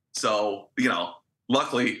 So,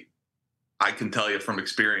 luckily, I can tell you from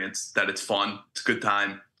experience that it's fun. It's a good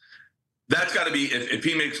time. That's got to be, if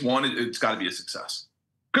he makes one, it's got to be a success.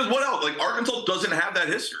 Because what else? Like, Arkansas doesn't have that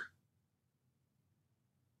history.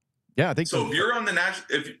 Yeah, I think so. If you're on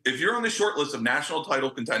the if you're on the short list of national title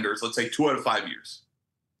contenders, let's say 2 out of 5 years,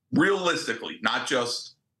 realistically, not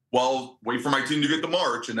just, well, wait for my team to get to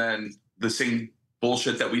March and then the same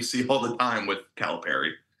bullshit that we see all the time with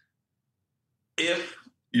Calipari. If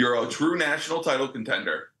you're a true national title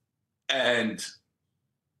contender and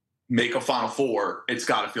make a Final Four, it's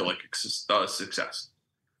got to feel like a success.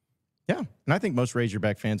 Yeah, and I think most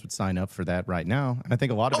Razorback fans would sign up for that right now. And I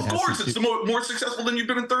think a lot of it has course, it's more successful than you've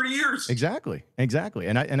been in 30 years. Exactly.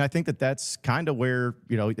 And I think that's kind of where,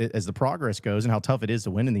 as the progress goes and how tough it is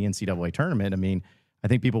to win in the NCAA tournament. I mean, I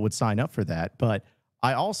think people would sign up for that. But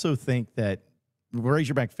I also think that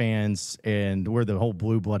Razorback fans, and where the whole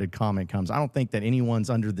blue-blooded comment comes, I don't think that anyone's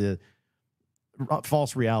under the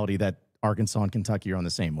false reality that Arkansas and Kentucky are on the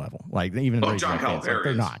same level. Like, even Razorback fans,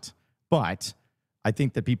 they're not. But I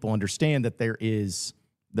think that people understand that there is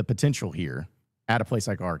the potential here at a place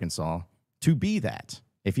like Arkansas to be that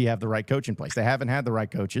if you have the right coach in place. They haven't had the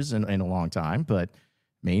right coaches in a long time, but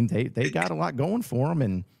I mean, they got a lot going for them.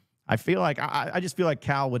 And I feel like I just feel like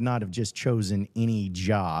Cal would not have just chosen any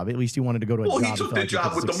job. At least he wanted to go to a job. Well, he took the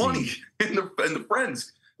job with the money and the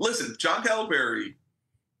friends. Listen, John Calipari,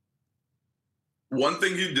 one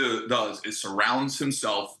thing he does is surrounds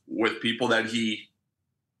himself with people that he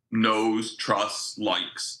knows, trusts,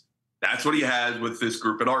 likes. That's what he has with this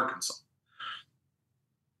group at Arkansas.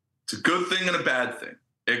 It's a good thing and a bad thing.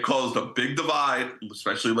 It caused a big divide,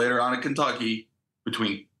 especially later on in Kentucky,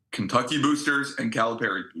 between Kentucky boosters and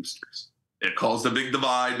Calipari boosters. It caused a big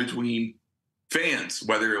divide between fans,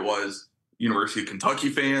 whether it was University of Kentucky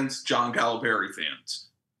fans, John Calipari fans.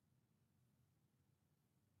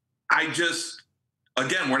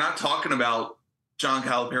 Again, we're not talking about John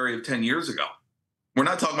Calipari of 10 years ago. We're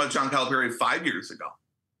not talking about John Calipari of 5 years ago.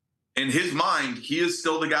 In his mind, he is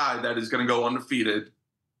still the guy that is going to go undefeated,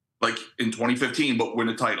 like in 2015, but win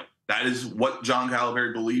a title. That is what John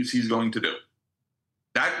Calipari believes he's going to do.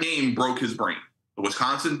 That game broke his brain. The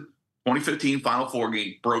Wisconsin 2015 Final Four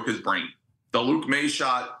game broke his brain. The Luke May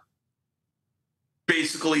shot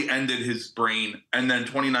basically ended his brain, and then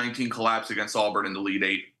 2019 collapse against Auburn in the Elite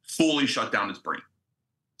Eight fully shut down his brain.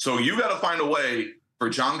 So you got to find a way for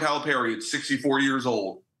John Calipari at 64 years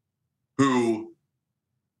old, who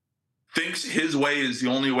thinks his way is the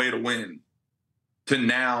only way to win, to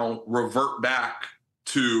now revert back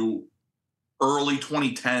to early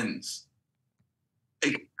 2010s.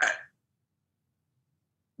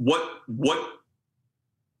 What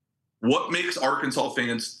makes Arkansas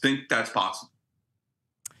fans think that's possible?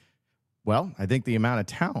 Well, I think the amount of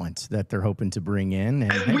talent that they're hoping to bring in.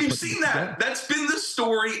 And we've seen that. Together. That's been the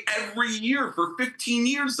story every year for 15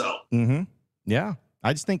 years, though. Mm-hmm. Yeah.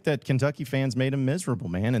 I just think that Kentucky fans made him miserable,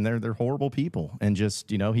 man, and they're horrible people. And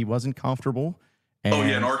just, he wasn't comfortable. And,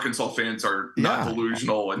 and Arkansas fans are not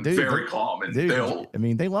delusional and very calm. And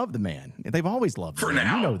they love the man. They've always loved him. For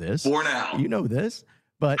now. You know this. For now. You know this.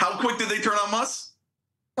 But how quick did they turn on Muss?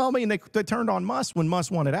 Well, I mean, they turned on Muss when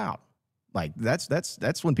Muss wanted out. Like,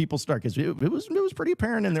 that's when people start, because it was pretty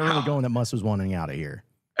apparent in the early going that Muss was wanting out of here.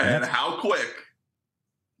 And how quick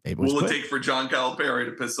will it take for John Calipari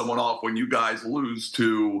to piss someone off when you guys lose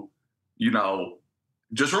to,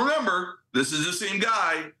 just remember, this is the same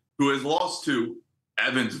guy who has lost to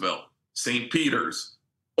Evansville, St. Peter's,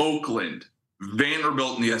 Oakland,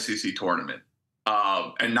 Vanderbilt in the SEC tournament,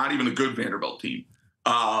 and not even a good Vanderbilt team.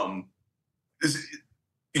 UNC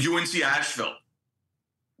Asheville.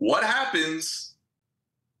 What happens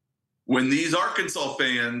when these Arkansas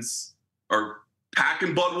fans are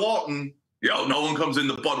packing Bud Walton? No one comes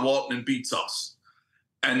into Bud Walton and beats us.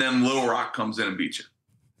 And then Little Rock comes in and beats you.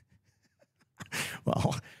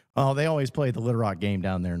 Well, they always play the Little Rock game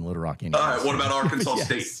down there in Little Rock. Indiana. All right, what about Arkansas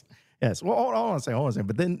State? Yes. Well, hold on a second.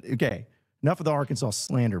 But then, okay, enough of the Arkansas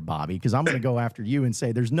slander, Bobby, because I'm going to go after you and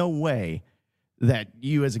say there's no way that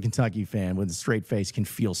you as a Kentucky fan with a straight face can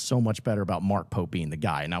feel so much better about Mark Pope being the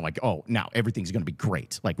guy. And now now everything's going to be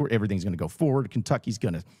great. Like, everything's going to go forward. Kentucky's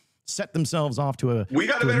going to set themselves off to a new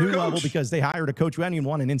level because they hired a coach who hadn't even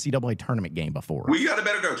won an NCAA tournament game before. We got a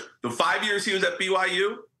better coach. The 5 years he was at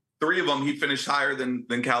BYU, 3 of them he finished higher than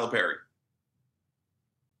Calipari.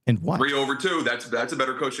 And what? 3/2. That's a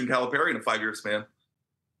better coach than Calipari in a 5-year span.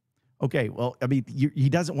 Okay, well, I mean, he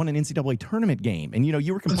doesn't win an NCAA tournament game, and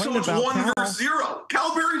you were complaining about. So it's 1 versus 0.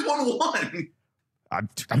 Calipari's 1-1.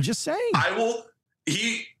 I'm just saying.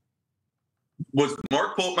 Was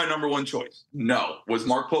Mark Pope my number one choice? No. Was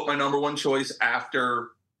Mark Pope my number one choice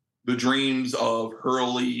after the dreams of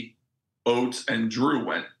Hurley, Oates, and Drew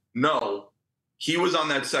went? No. He was on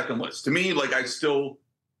that second list. To me,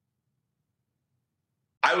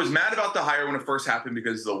 I was mad about the hire when it first happened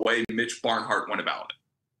because of the way Mitch Barnhart went about it.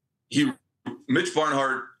 Mitch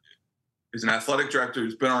Barnhart is an athletic director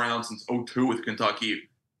who's been around since 2002 with Kentucky.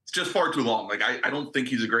 It's just far too long. I don't think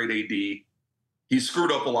he's a great AD. He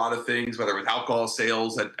screwed up a lot of things, whether it was alcohol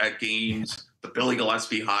sales at games, the Billy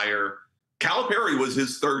Gillespie hire. Calipari was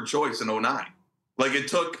his third choice in 2009. It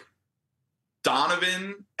took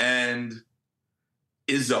Donovan and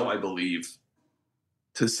Izzo, I believe,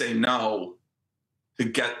 to say no to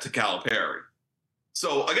get to Calipari.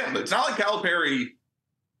 So, again, it's not like Calipari,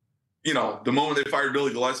 the moment they fired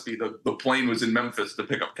Billy Gillespie, the plane was in Memphis to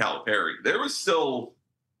pick up Calipari. There was still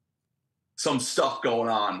some stuff going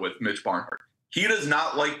on with Mitch Barnhart. He does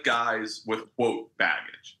not like guys with, quote,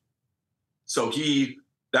 baggage. So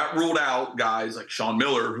that ruled out guys like Sean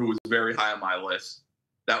Miller, who was very high on my list.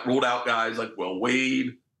 That ruled out guys like Will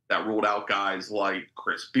Wade. That ruled out guys like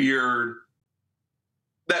Chris Beard.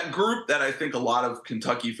 That group that I think a lot of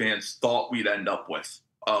Kentucky fans thought we'd end up with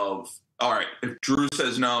of, all right, if Drew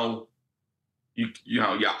says no,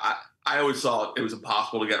 I always thought it was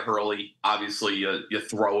impossible to get Hurley. Obviously, you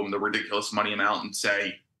throw him the ridiculous money amount and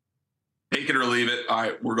say, take it or leave it. All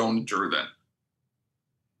right, we're going to Drew then.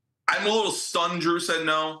 I'm a little stunned Drew said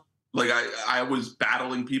no. I was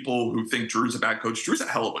battling people who think Drew's a bad coach. Drew's a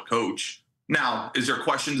hell of a coach. Now, is there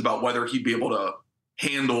questions about whether he'd be able to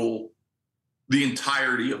handle the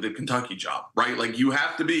entirety of the Kentucky job, right? You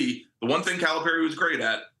have to be – the one thing Calipari was great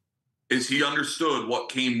at is he understood what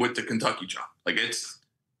came with the Kentucky job. It's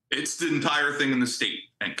the entire thing in the state,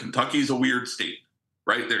 and Kentucky's a weird state,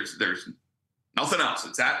 right? There's nothing else.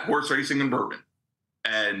 It's that, horse racing, and bourbon.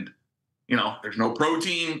 And, there's no pro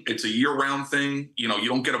team. It's a year-round thing. You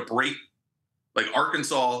don't get a break.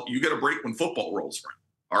 Arkansas, you get a break when football rolls around.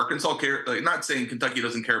 Arkansas not saying Kentucky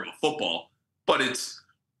doesn't care about football, but it's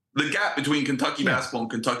the gap between Kentucky basketball and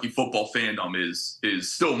Kentucky football fandom is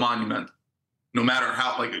still monumental. No matter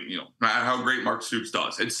how, no matter how great Mark Stoops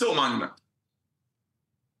does, it's still monumental.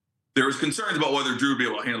 There was concerns about whether Drew would be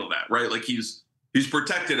able to handle that, right? He's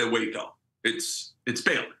protected at Waco. It's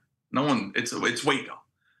Baylor. No one. It's Waco.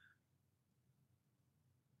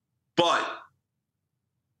 But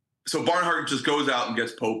so Barnhart just goes out and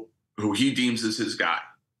gets Pope, who he deems as his guy.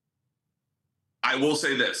 I will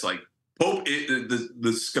say this: Pope,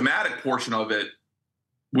 the schematic portion of it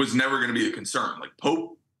was never going to be a concern.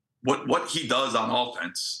 Pope, what he does on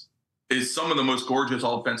offense is some of the most gorgeous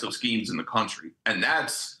offensive schemes in the country, and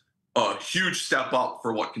that's a huge step up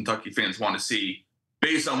for what Kentucky fans want to see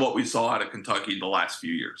based on what we saw out of Kentucky the last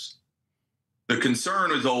few years. The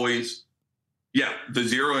concern is always, the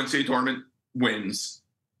 0 NCAA tournament wins,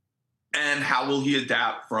 and how will he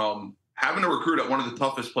adapt from having to recruit at one of the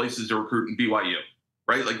toughest places to recruit in BYU,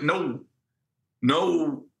 right?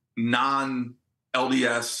 No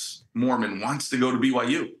non-LDS Mormon wants to go to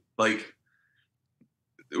BYU.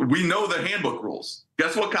 We know the handbook rules.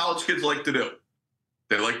 Guess what college kids like to do?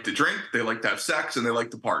 They like to drink, they like to have sex, and they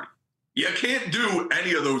like to party. You can't do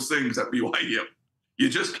any of those things at BYU. You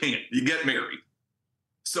just can't. You get married.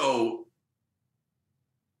 So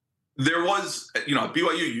there was, at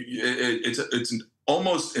BYU, it's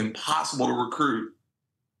almost impossible to recruit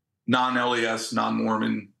non-LDS,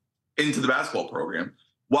 non-Mormon into the basketball program.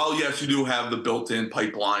 While, yes, you do have the built-in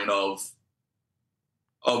pipeline of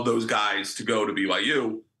those guys to go to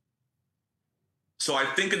BYU. So I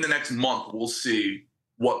think in the next month, we'll see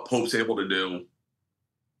what Pope's able to do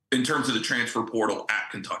in terms of the transfer portal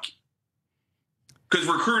at Kentucky. Because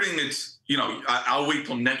recruiting, it's, I'll wait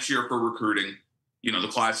till next year for recruiting, the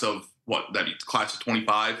class of class of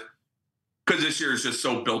 25. Because this year is just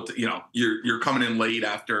so built, you're coming in late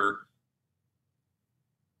after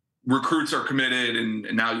recruits are committed,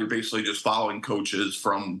 and now you're basically just following coaches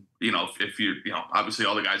from, if you obviously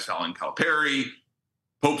all the guys following Calipari.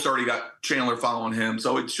 Pope's already got Chandler following him.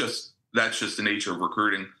 So that's just the nature of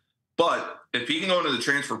recruiting. But if he can go into the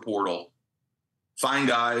transfer portal, find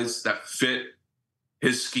guys that fit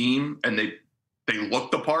his scheme and they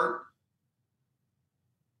look the part,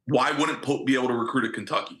 why wouldn't Pope be able to recruit at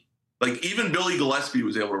Kentucky? Even Billy Gillespie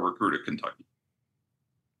was able to recruit at Kentucky.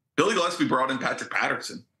 Billy Gillespie brought in Patrick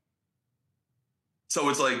Patterson. So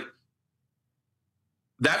it's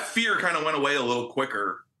that fear kind of went away a little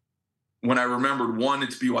quicker when I remembered, one,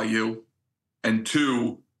 it's BYU, and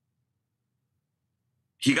two,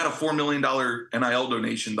 he got a $4 million NIL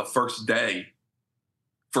donation the first day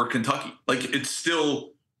for Kentucky. Like, it's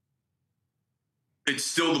still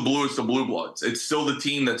the bluest of blue bloods. It's still the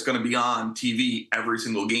team that's going to be on TV every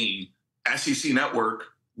single game. SEC Network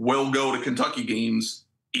will go to Kentucky games,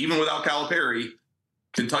 even without Calipari.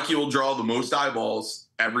 Kentucky will draw the most eyeballs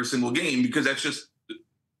every single game because that's just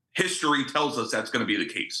history tells us that's going to be the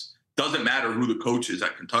case. Doesn't matter who the coach is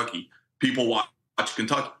at Kentucky. People watch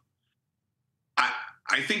Kentucky.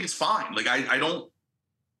 I think it's fine. Like, I don't.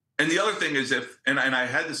 And the other thing is and I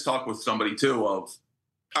had this talk with somebody too of,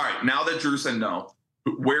 all right, now that Drew said no,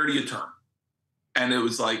 where do you turn? And it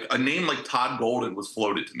was like a name like Todd Golden was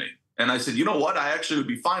floated to me. And I said, you know what? I actually would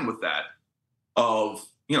be fine with that.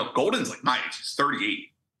 Golden's like my age. He's 38.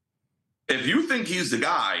 If you think he's the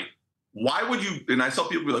guy, why would you? And I saw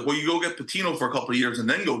people be like, well, you go get Pitino for a couple of years and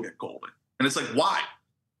then go get Golden. And it's like, why?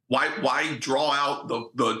 Why draw out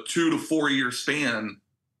the 2 to 4 year span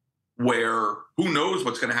where who knows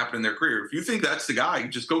what's going to happen in their career? If you think that's the guy,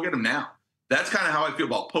 just go get him now. That's kind of how I feel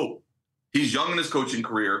about Pope. He's young in his coaching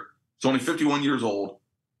career. He's only 51 years old.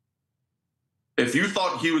 If you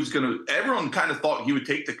thought he was going to, everyone kind of thought he would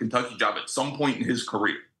take the Kentucky job at some point in his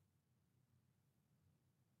career.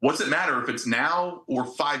 What's it matter if it's now or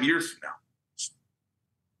 5 years from now?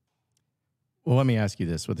 Well, let me ask you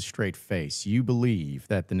this with a straight face. You believe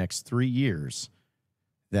that the next 3 years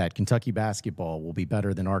that Kentucky basketball will be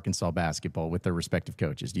better than Arkansas basketball with their respective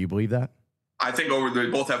coaches. Do you believe that? I think they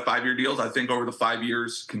both have 5-year deals. I think over the 5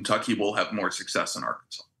 years, Kentucky will have more success than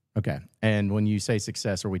Arkansas. Okay. And when you say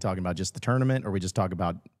success, are we talking about just the tournament or are we just talking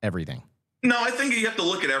about everything? No, I think you have to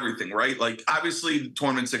look at everything, right? Like, obviously,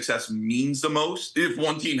 tournament success means the most. If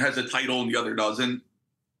one team has a title and the other doesn't,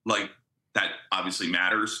 like, that obviously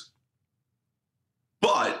matters.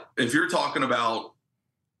 But if you're talking about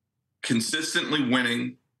consistently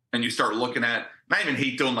winning and you start looking at, and I even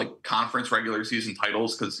hate doing like conference regular season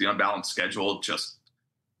titles because the unbalanced schedule just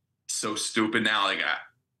so stupid now. Like,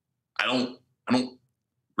 I don't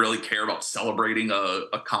really care about celebrating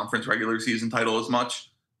a conference regular season title as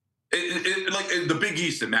much. The Big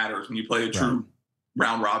East, it matters when you play a true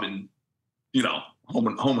round robin, home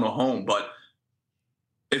and home. But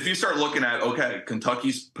if you start looking at, okay,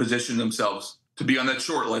 Kentucky's positioned themselves to be on that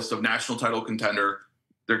short list of national title contender,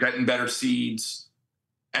 they're getting better seeds,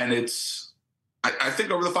 and I think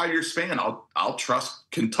over the 5 year span, I'll trust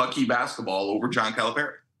Kentucky basketball over John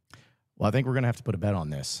Calipari. Well, I think we're going to have to put a bet on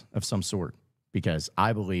this of some sort because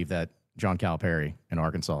I believe that John Calipari in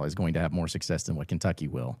Arkansas is going to have more success than what Kentucky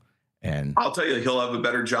will. And I'll tell you, he'll have a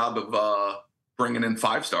better job of bringing in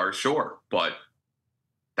 5 stars, sure, but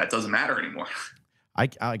that doesn't matter anymore.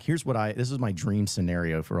 This is my dream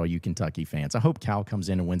scenario for all you Kentucky fans. I hope Cal comes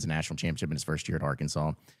in and wins a national championship in his first year at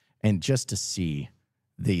Arkansas, and just to see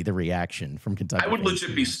the reaction from Kentucky. I would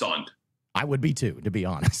legit be stunned. I would be too, to be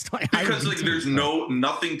honest. Because there's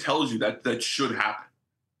nothing tells you that should happen.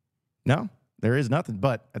 No, there is nothing.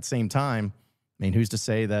 But at the same time, I mean, who's to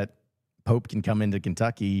say that Pope can come into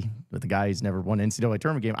Kentucky with a guy who's never won an NCAA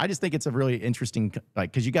tournament game? I just think it's a really interesting,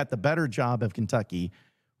 because you got the better job of Kentucky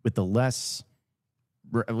with the less,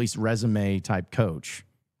 at least resume type coach,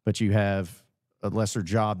 but you have a lesser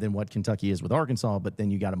job than what Kentucky is with Arkansas, but then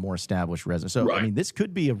you got a more established resume. So, right. I mean, this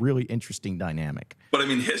could be a really interesting dynamic. But I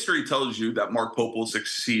mean, history tells you that Mark Pope will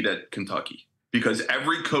succeed at Kentucky because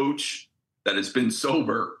every coach that has been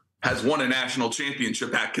sober has won a national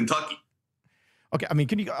championship at Kentucky. Okay, I mean,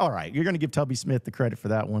 all right, you're going to give Tubby Smith the credit for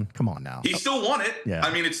that one? Come on now. He still won it. Yeah.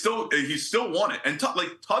 I mean, he still won it. And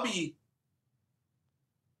Tubby's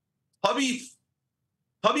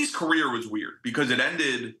career was weird because it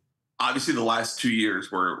ended, obviously the last 2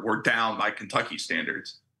 years were down by Kentucky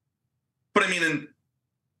standards. But I mean, in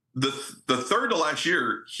the third to last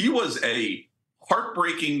year, he was a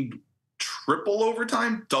heartbreaking double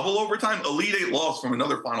overtime, Elite Eight loss from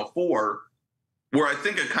another Final Four, where I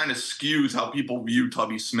think it kind of skews how people view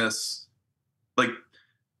Tubby Smith's. Like,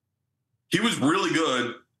 he was really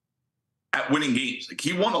good at winning games. Like,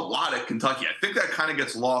 he won a lot at Kentucky. I think that kind of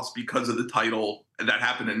gets lost because of the title that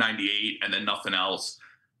happened in '98 and then nothing else.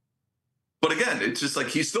 But again, it's just like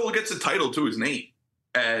he still gets a title to his name,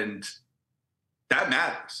 and that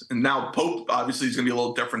matters. And now Pope obviously is going to be a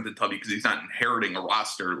little different than Tubby because he's not inheriting a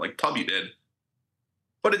roster like Tubby did.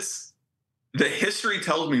 But the history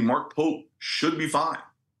tells me Mark Pope should be fine.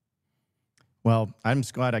 Well, I'm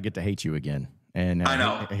just glad I get to hate you again. And I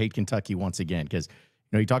know. I hate Kentucky once again because,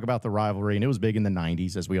 you talk about the rivalry, and it was big in the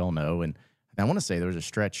 90s, as we all know. And I want to say there was a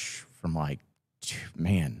stretch from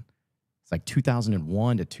it's like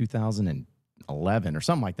 2001 to 11 or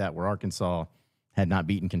something like that, where Arkansas had not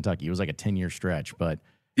beaten Kentucky. It was like a 10-year stretch, but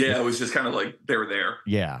yeah, it was just kind of like they were there.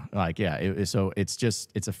 Yeah, so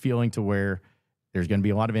it's a feeling to where there's going to be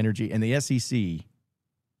a lot of energy. And the SEC,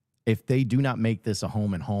 if they do not make this a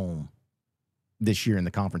home and home this year in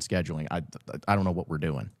the conference scheduling, I don't know what we're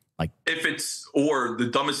doing. Like, or the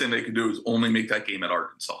dumbest thing they could do is only make that game at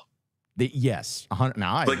Arkansas. Yes, 100.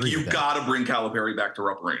 Now I agree you got to bring Calipari back to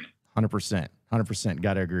Rupp Arena. 100%.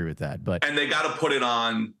 Got to agree with that. And they got to put it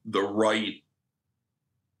on the right.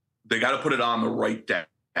 They got to put it on the right day.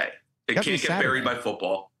 It can't get buried by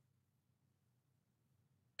football.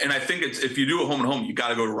 And I think if you do a home and home, you got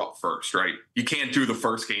to go to Rupp first, right? You can't do the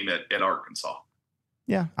first game at Arkansas.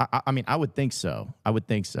 Yeah, I mean, I would think so. And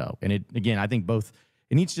I think both.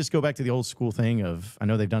 It needs to just go back to the old school thing of, I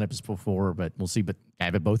know they've done it before, but we'll see. But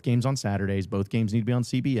have it both games on Saturdays. Both games need to be on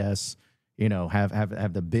CBS.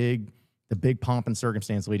 Have the big pomp and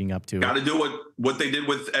circumstance leading up to it. Got to do what they did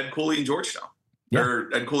with Ed Cooley in Georgetown. Yeah.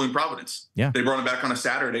 Or Ed Cooley in Providence. Yeah. They brought him back on a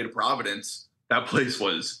Saturday to Providence. That place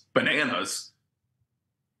was bananas.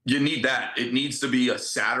 You need that. It needs to be a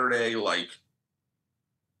Saturday, like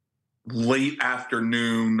late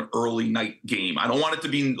afternoon, early night game. I don't want it to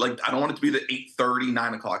be the 8:30,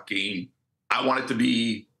 9 o'clock game. I want it to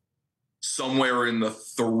be somewhere in the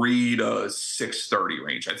 3 to 6:30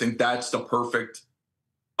 range. I think that's the perfect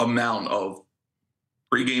amount of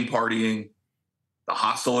pregame partying, the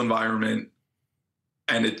hostile environment,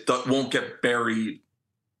 and it won't get buried,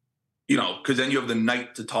 because then you have the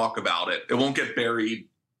night to talk about it. It won't get buried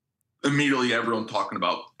immediately, everyone talking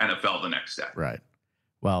about NFL the next day. Right.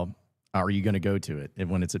 Well, are you going to go to it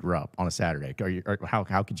when it's at Rupp on a Saturday?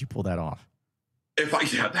 How could you pull that off? People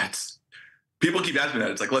keep asking me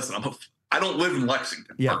that. It's like, listen, I don't live in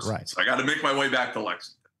Lexington. Yeah, personally, right. So I got to make my way back to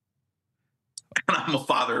Lexington. And I'm a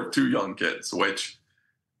father of 2 young kids, which,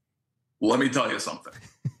 let me tell you something.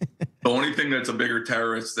 The only thing that's a bigger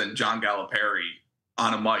terrorist than John Calipari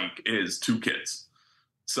on a mic is 2 kids.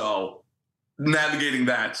 So navigating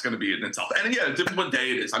that's going to be in itself. And yeah, it depends what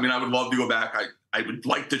day it is. I mean, I would love to go back. I would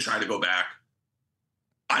like to try to go back.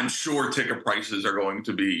 I'm sure ticket prices are going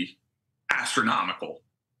to be astronomical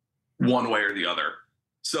one way or the other.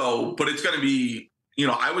 So, but it's going to be,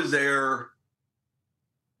 I was there.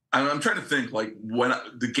 I'm trying to think, like, when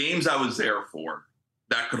the games I was there for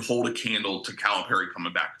that could hold a candle to Calipari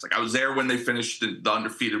coming back. It's like I was there when they finished the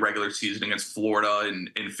undefeated regular season against Florida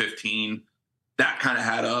in 15. That kind of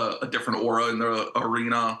had a different aura in the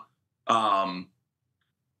arena.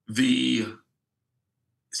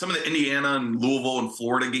 Some of the Indiana and Louisville and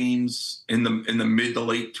Florida games in the mid to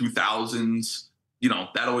late 2000s,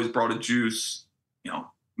 that always brought a juice.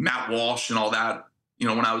 Matt Walsh and all that.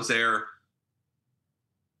 When I was there,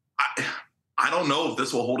 I don't know if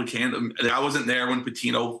this will hold a candle. I wasn't there when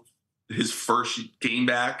Pitino, his first game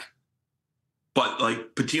back, but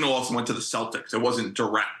like Pitino also went to the Celtics. It wasn't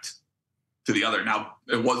direct to the other. Now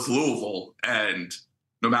it was Louisville, and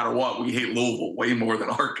no matter what, we hate Louisville way more than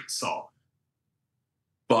Arkansas.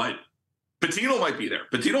 But Pitino might be there.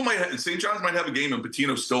 St. John's might have a game, and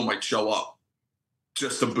Pitino still might show up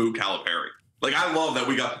just to boo Calipari. Like, I love that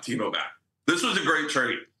we got Pitino back. This was a great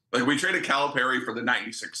trade. Like, we traded Calipari for the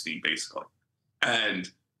 96 team, basically. And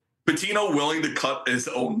Pitino willing to cut his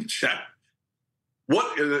own check.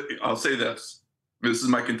 I'll say this. This is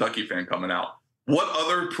my Kentucky fan coming out. What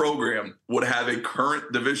other program would have a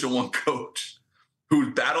current Division I coach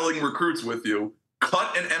who's battling recruits with you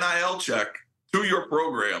cut an NIL check to your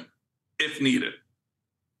program if needed?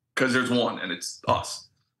 Because there's one, and it's us.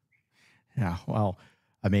 Yeah, well,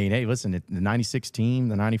 I mean, hey, listen, the 96 team,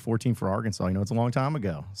 the 94 team for Arkansas, it's a long time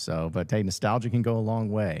ago. So, but hey, nostalgia can go a long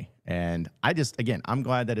way. And I'm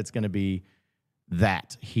glad that it's going to be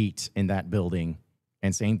that heat in that building.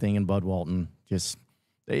 And same thing in Bud Walton.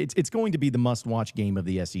 It's going to be the must-watch game of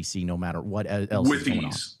the SEC, no matter what else is going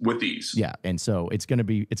on. With ease. Yeah, and so it's going to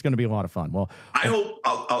be a lot of fun. Well, I hope.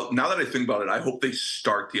 Now that I think about it, I hope they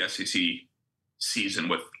start the SEC season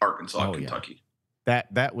with Arkansas and Kentucky. Yeah.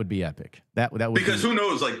 That would be epic. That would because who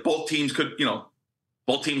knows? Like both teams could be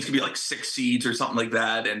like 6 seeds or something like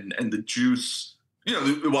that, and the juice,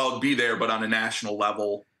 it'd be there, but on a national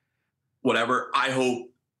level, whatever. I hope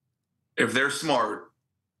if they're smart,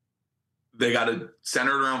 they got to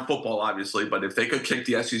center it around football, obviously. But if they could kick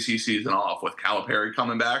the SEC season off with Calipari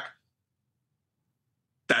coming back,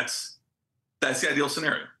 that's the ideal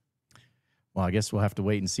scenario. Well, I guess we'll have to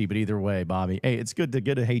wait and see. But either way, Bobby, hey, it's good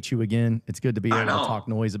to hate you again. It's good to be able to talk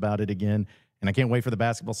noise about it again. And I can't wait for the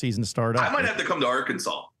basketball season to start up. I might have to come to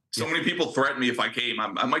Arkansas. So many people threaten me if I came.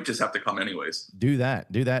 I might just have to come anyways. Do that.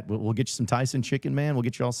 We'll get you some Tyson chicken, man. We'll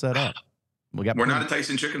get you all set up. We're not a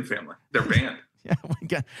Tyson Chicken family. They're banned. Yeah,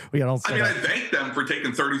 we got all. I mean, I thank them for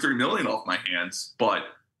taking $33 million off my hands, but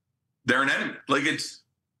they're an enemy. Like,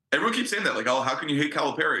 everyone keeps saying that. Like, oh, how can you hate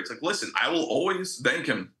Calipari? It's like, listen, I will always thank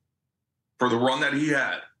him for the run that he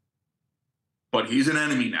had, but he's an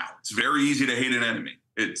enemy now. It's very easy to hate an enemy.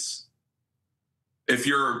 If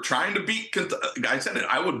you're trying to beat Kentucky, I said it,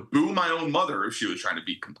 I would boo my own mother if she was trying to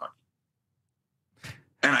beat Kentucky.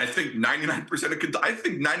 And I think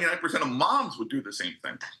 99% of moms would do the same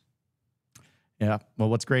thing. Yeah. Well,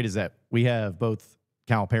 what's great is that we have both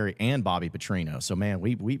Calipari and Bobby Petrino. So, man,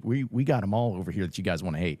 we got them all over here that you guys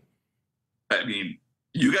want to hate. I mean,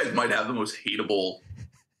 you guys might have the most hateable,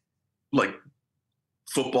 like,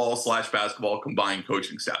 football/basketball combined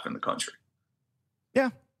coaching staff in the country. Yeah,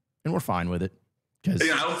 and we're fine with it. Because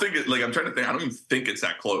I don't think I'm trying to think. I don't even think it's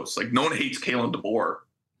that close. Like, no one hates Kalen DeBoer,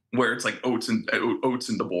 where it's like Oates and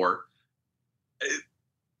DeBoer.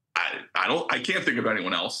 I can't think of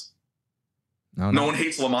anyone else. No one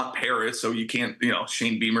hates Lamont Paris, so you can't,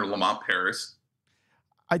 Shane Beamer, Lamont Paris.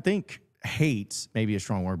 I think hate may be a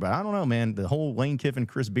strong word, but I don't know, man. The whole Lane Kiffin,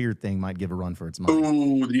 Chris Beard thing might give a run for its money.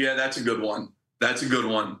 Ooh, yeah, that's a good one.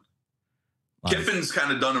 Kiffin's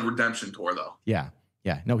kind of done a redemption tour, though. Yeah.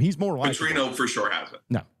 No, he's more like Petrino for sure has it.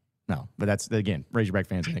 No. But that's, again, Razorback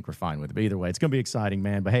fans, I think we're fine with it. But either way, it's going to be exciting,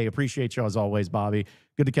 man. But, hey, appreciate you as always, Bobby.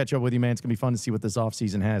 Good to catch up with you, man. It's going to be fun to see what this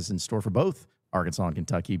offseason has in store for both Arkansas and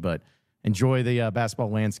Kentucky. But enjoy the basketball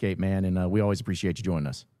landscape, man, and we always appreciate you joining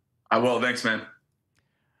us. I will. Thanks, man.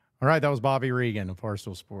 All right, that was Bobby Regan of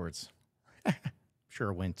Barstool Sports.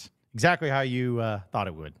 Sure went exactly how you thought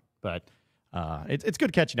it would, but it's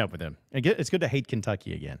good catching up with him. It's good to hate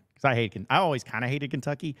Kentucky again, because I always kind of hated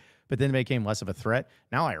Kentucky, but then they became less of a threat.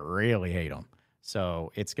 Now I really hate them,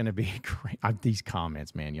 so it's going to be great. These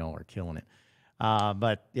comments, man, y'all are killing it.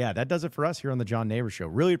 But, yeah, that does it for us here on the John Nabors Show.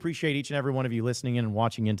 Really appreciate each and every one of you listening in and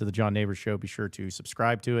watching into the John Nabors Show. Be sure to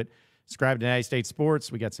subscribe to it. Subscribe to Natty State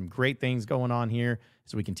Sports. We got some great things going on here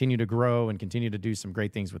as we continue to grow and continue to do some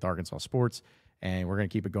great things with Arkansas sports, and we're going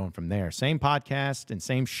to keep it going from there. Same podcast and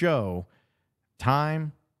same show,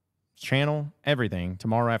 time, channel, everything,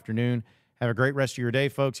 tomorrow afternoon. Have a great rest of your day,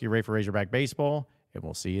 folks. Get ready for Razorback baseball, and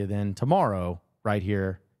we'll see you then tomorrow right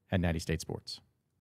here at Natty State Sports.